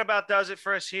I think that about does it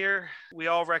for us here. We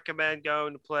all recommend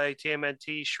going to play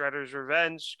TMNT Shredder's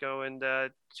Revenge. Go and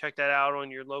check that out on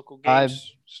your local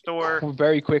games store.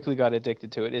 Very quickly got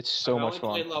addicted to it. It's so much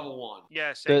fun. Played level 1.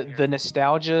 Yes. The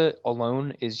nostalgia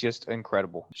alone is just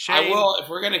incredible. I will, if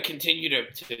we're going to continue to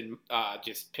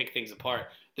just pick things apart.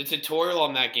 The tutorial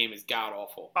on that game is god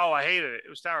awful. Oh, I hated it. It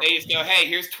was terrible. They just go, hey,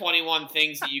 here's 21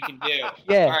 things that you can do.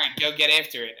 Yeah. All right, go get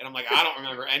after it. And I'm like, I don't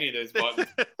remember any of those buttons.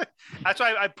 That's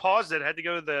why I paused it. I had to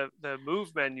go to the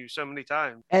move menu so many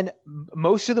times. And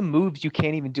most of the moves you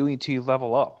can't even do until you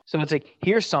level up. So it's like,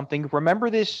 here's something. Remember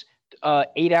this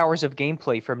 8 hours of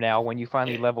gameplay from now when you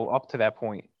finally level up to that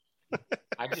point.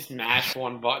 I just mashed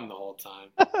one button the whole time.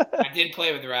 I did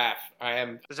play with Raph. I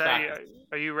am.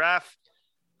 Are you Raph?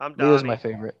 I'm Donnie. Leo's my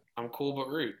favorite. I'm cool but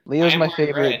rude. Leo's my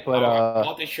favorite, but I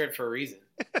bought this shirt for a reason.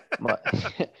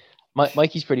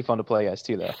 Mikey's pretty fun to play as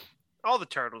too, though. All the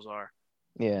turtles are.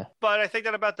 Yeah. But I think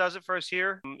that about does it for us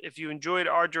here. If you enjoyed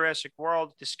our Jurassic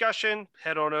World discussion,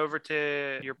 head on over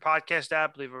to your podcast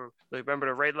app. Remember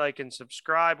to rate, like, and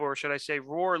subscribe, or should I say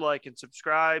roar, like, and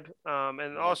subscribe.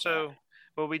 And also,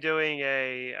 we'll be doing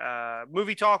a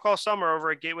movie talk all summer over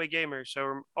at Gateway Gamers.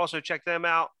 So also check them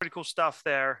out. Pretty cool stuff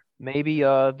there. Maybe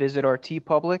visit our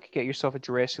TeePublic. Get yourself a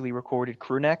Jurassically recorded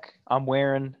crew neck. I'm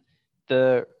wearing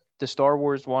the Star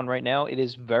Wars one right now. It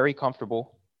is very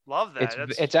comfortable. Love that.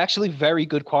 It's actually very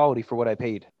good quality for what I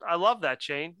paid. I love that,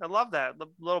 Shane. I love that.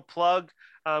 Little plug.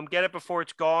 Get it before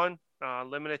it's gone.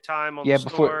 Limited time on the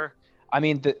store. I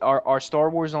mean, our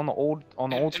Star Wars on the old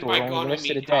store only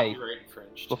lasted a day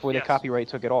before the copyright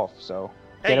took it off. So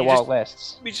get it while it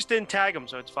lasts. We just didn't tag them,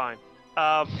 so it's fine.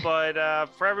 But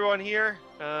for everyone here,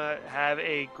 have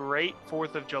a great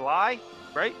 4th of July,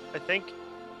 right? I think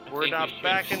we're not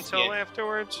back until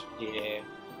afterwards. Yeah,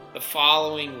 the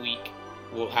following week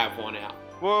we'll have one out.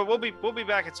 We'll be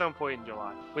back at some point in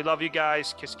July. We love you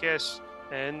guys. Kiss, kiss,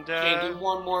 and Shane, do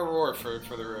one more roar for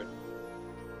the road.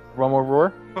 One more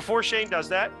roar. Before Shane does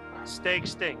that, stay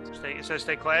extinct.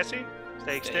 Stay classy.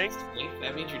 Stay extinct.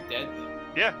 That means you're dead.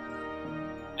 Yeah.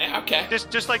 Okay.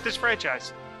 Just like this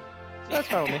franchise. That's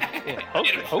fine with me. Yeah.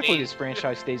 Hopefully this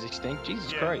franchise stays extinct.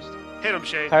 Jesus Christ. Hit him,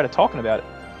 Shane. Tired of talking about it.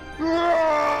 Kind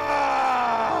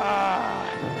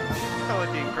of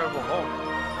like the Incredible Hulk.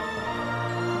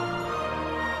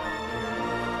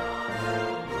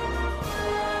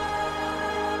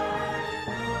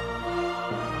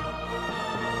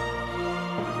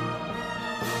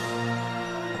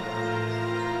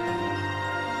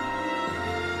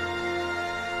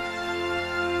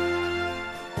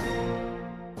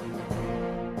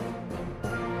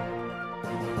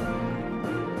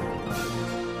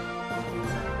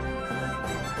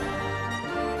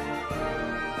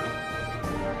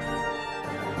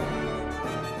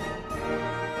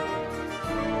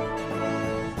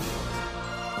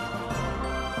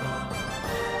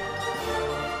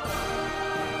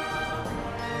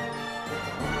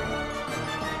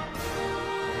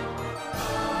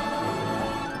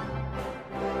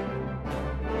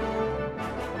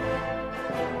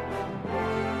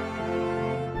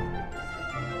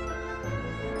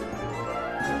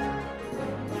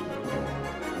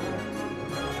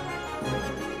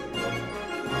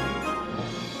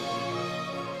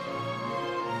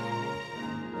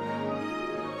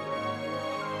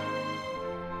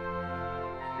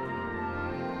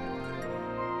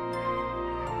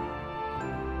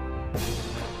 Bye.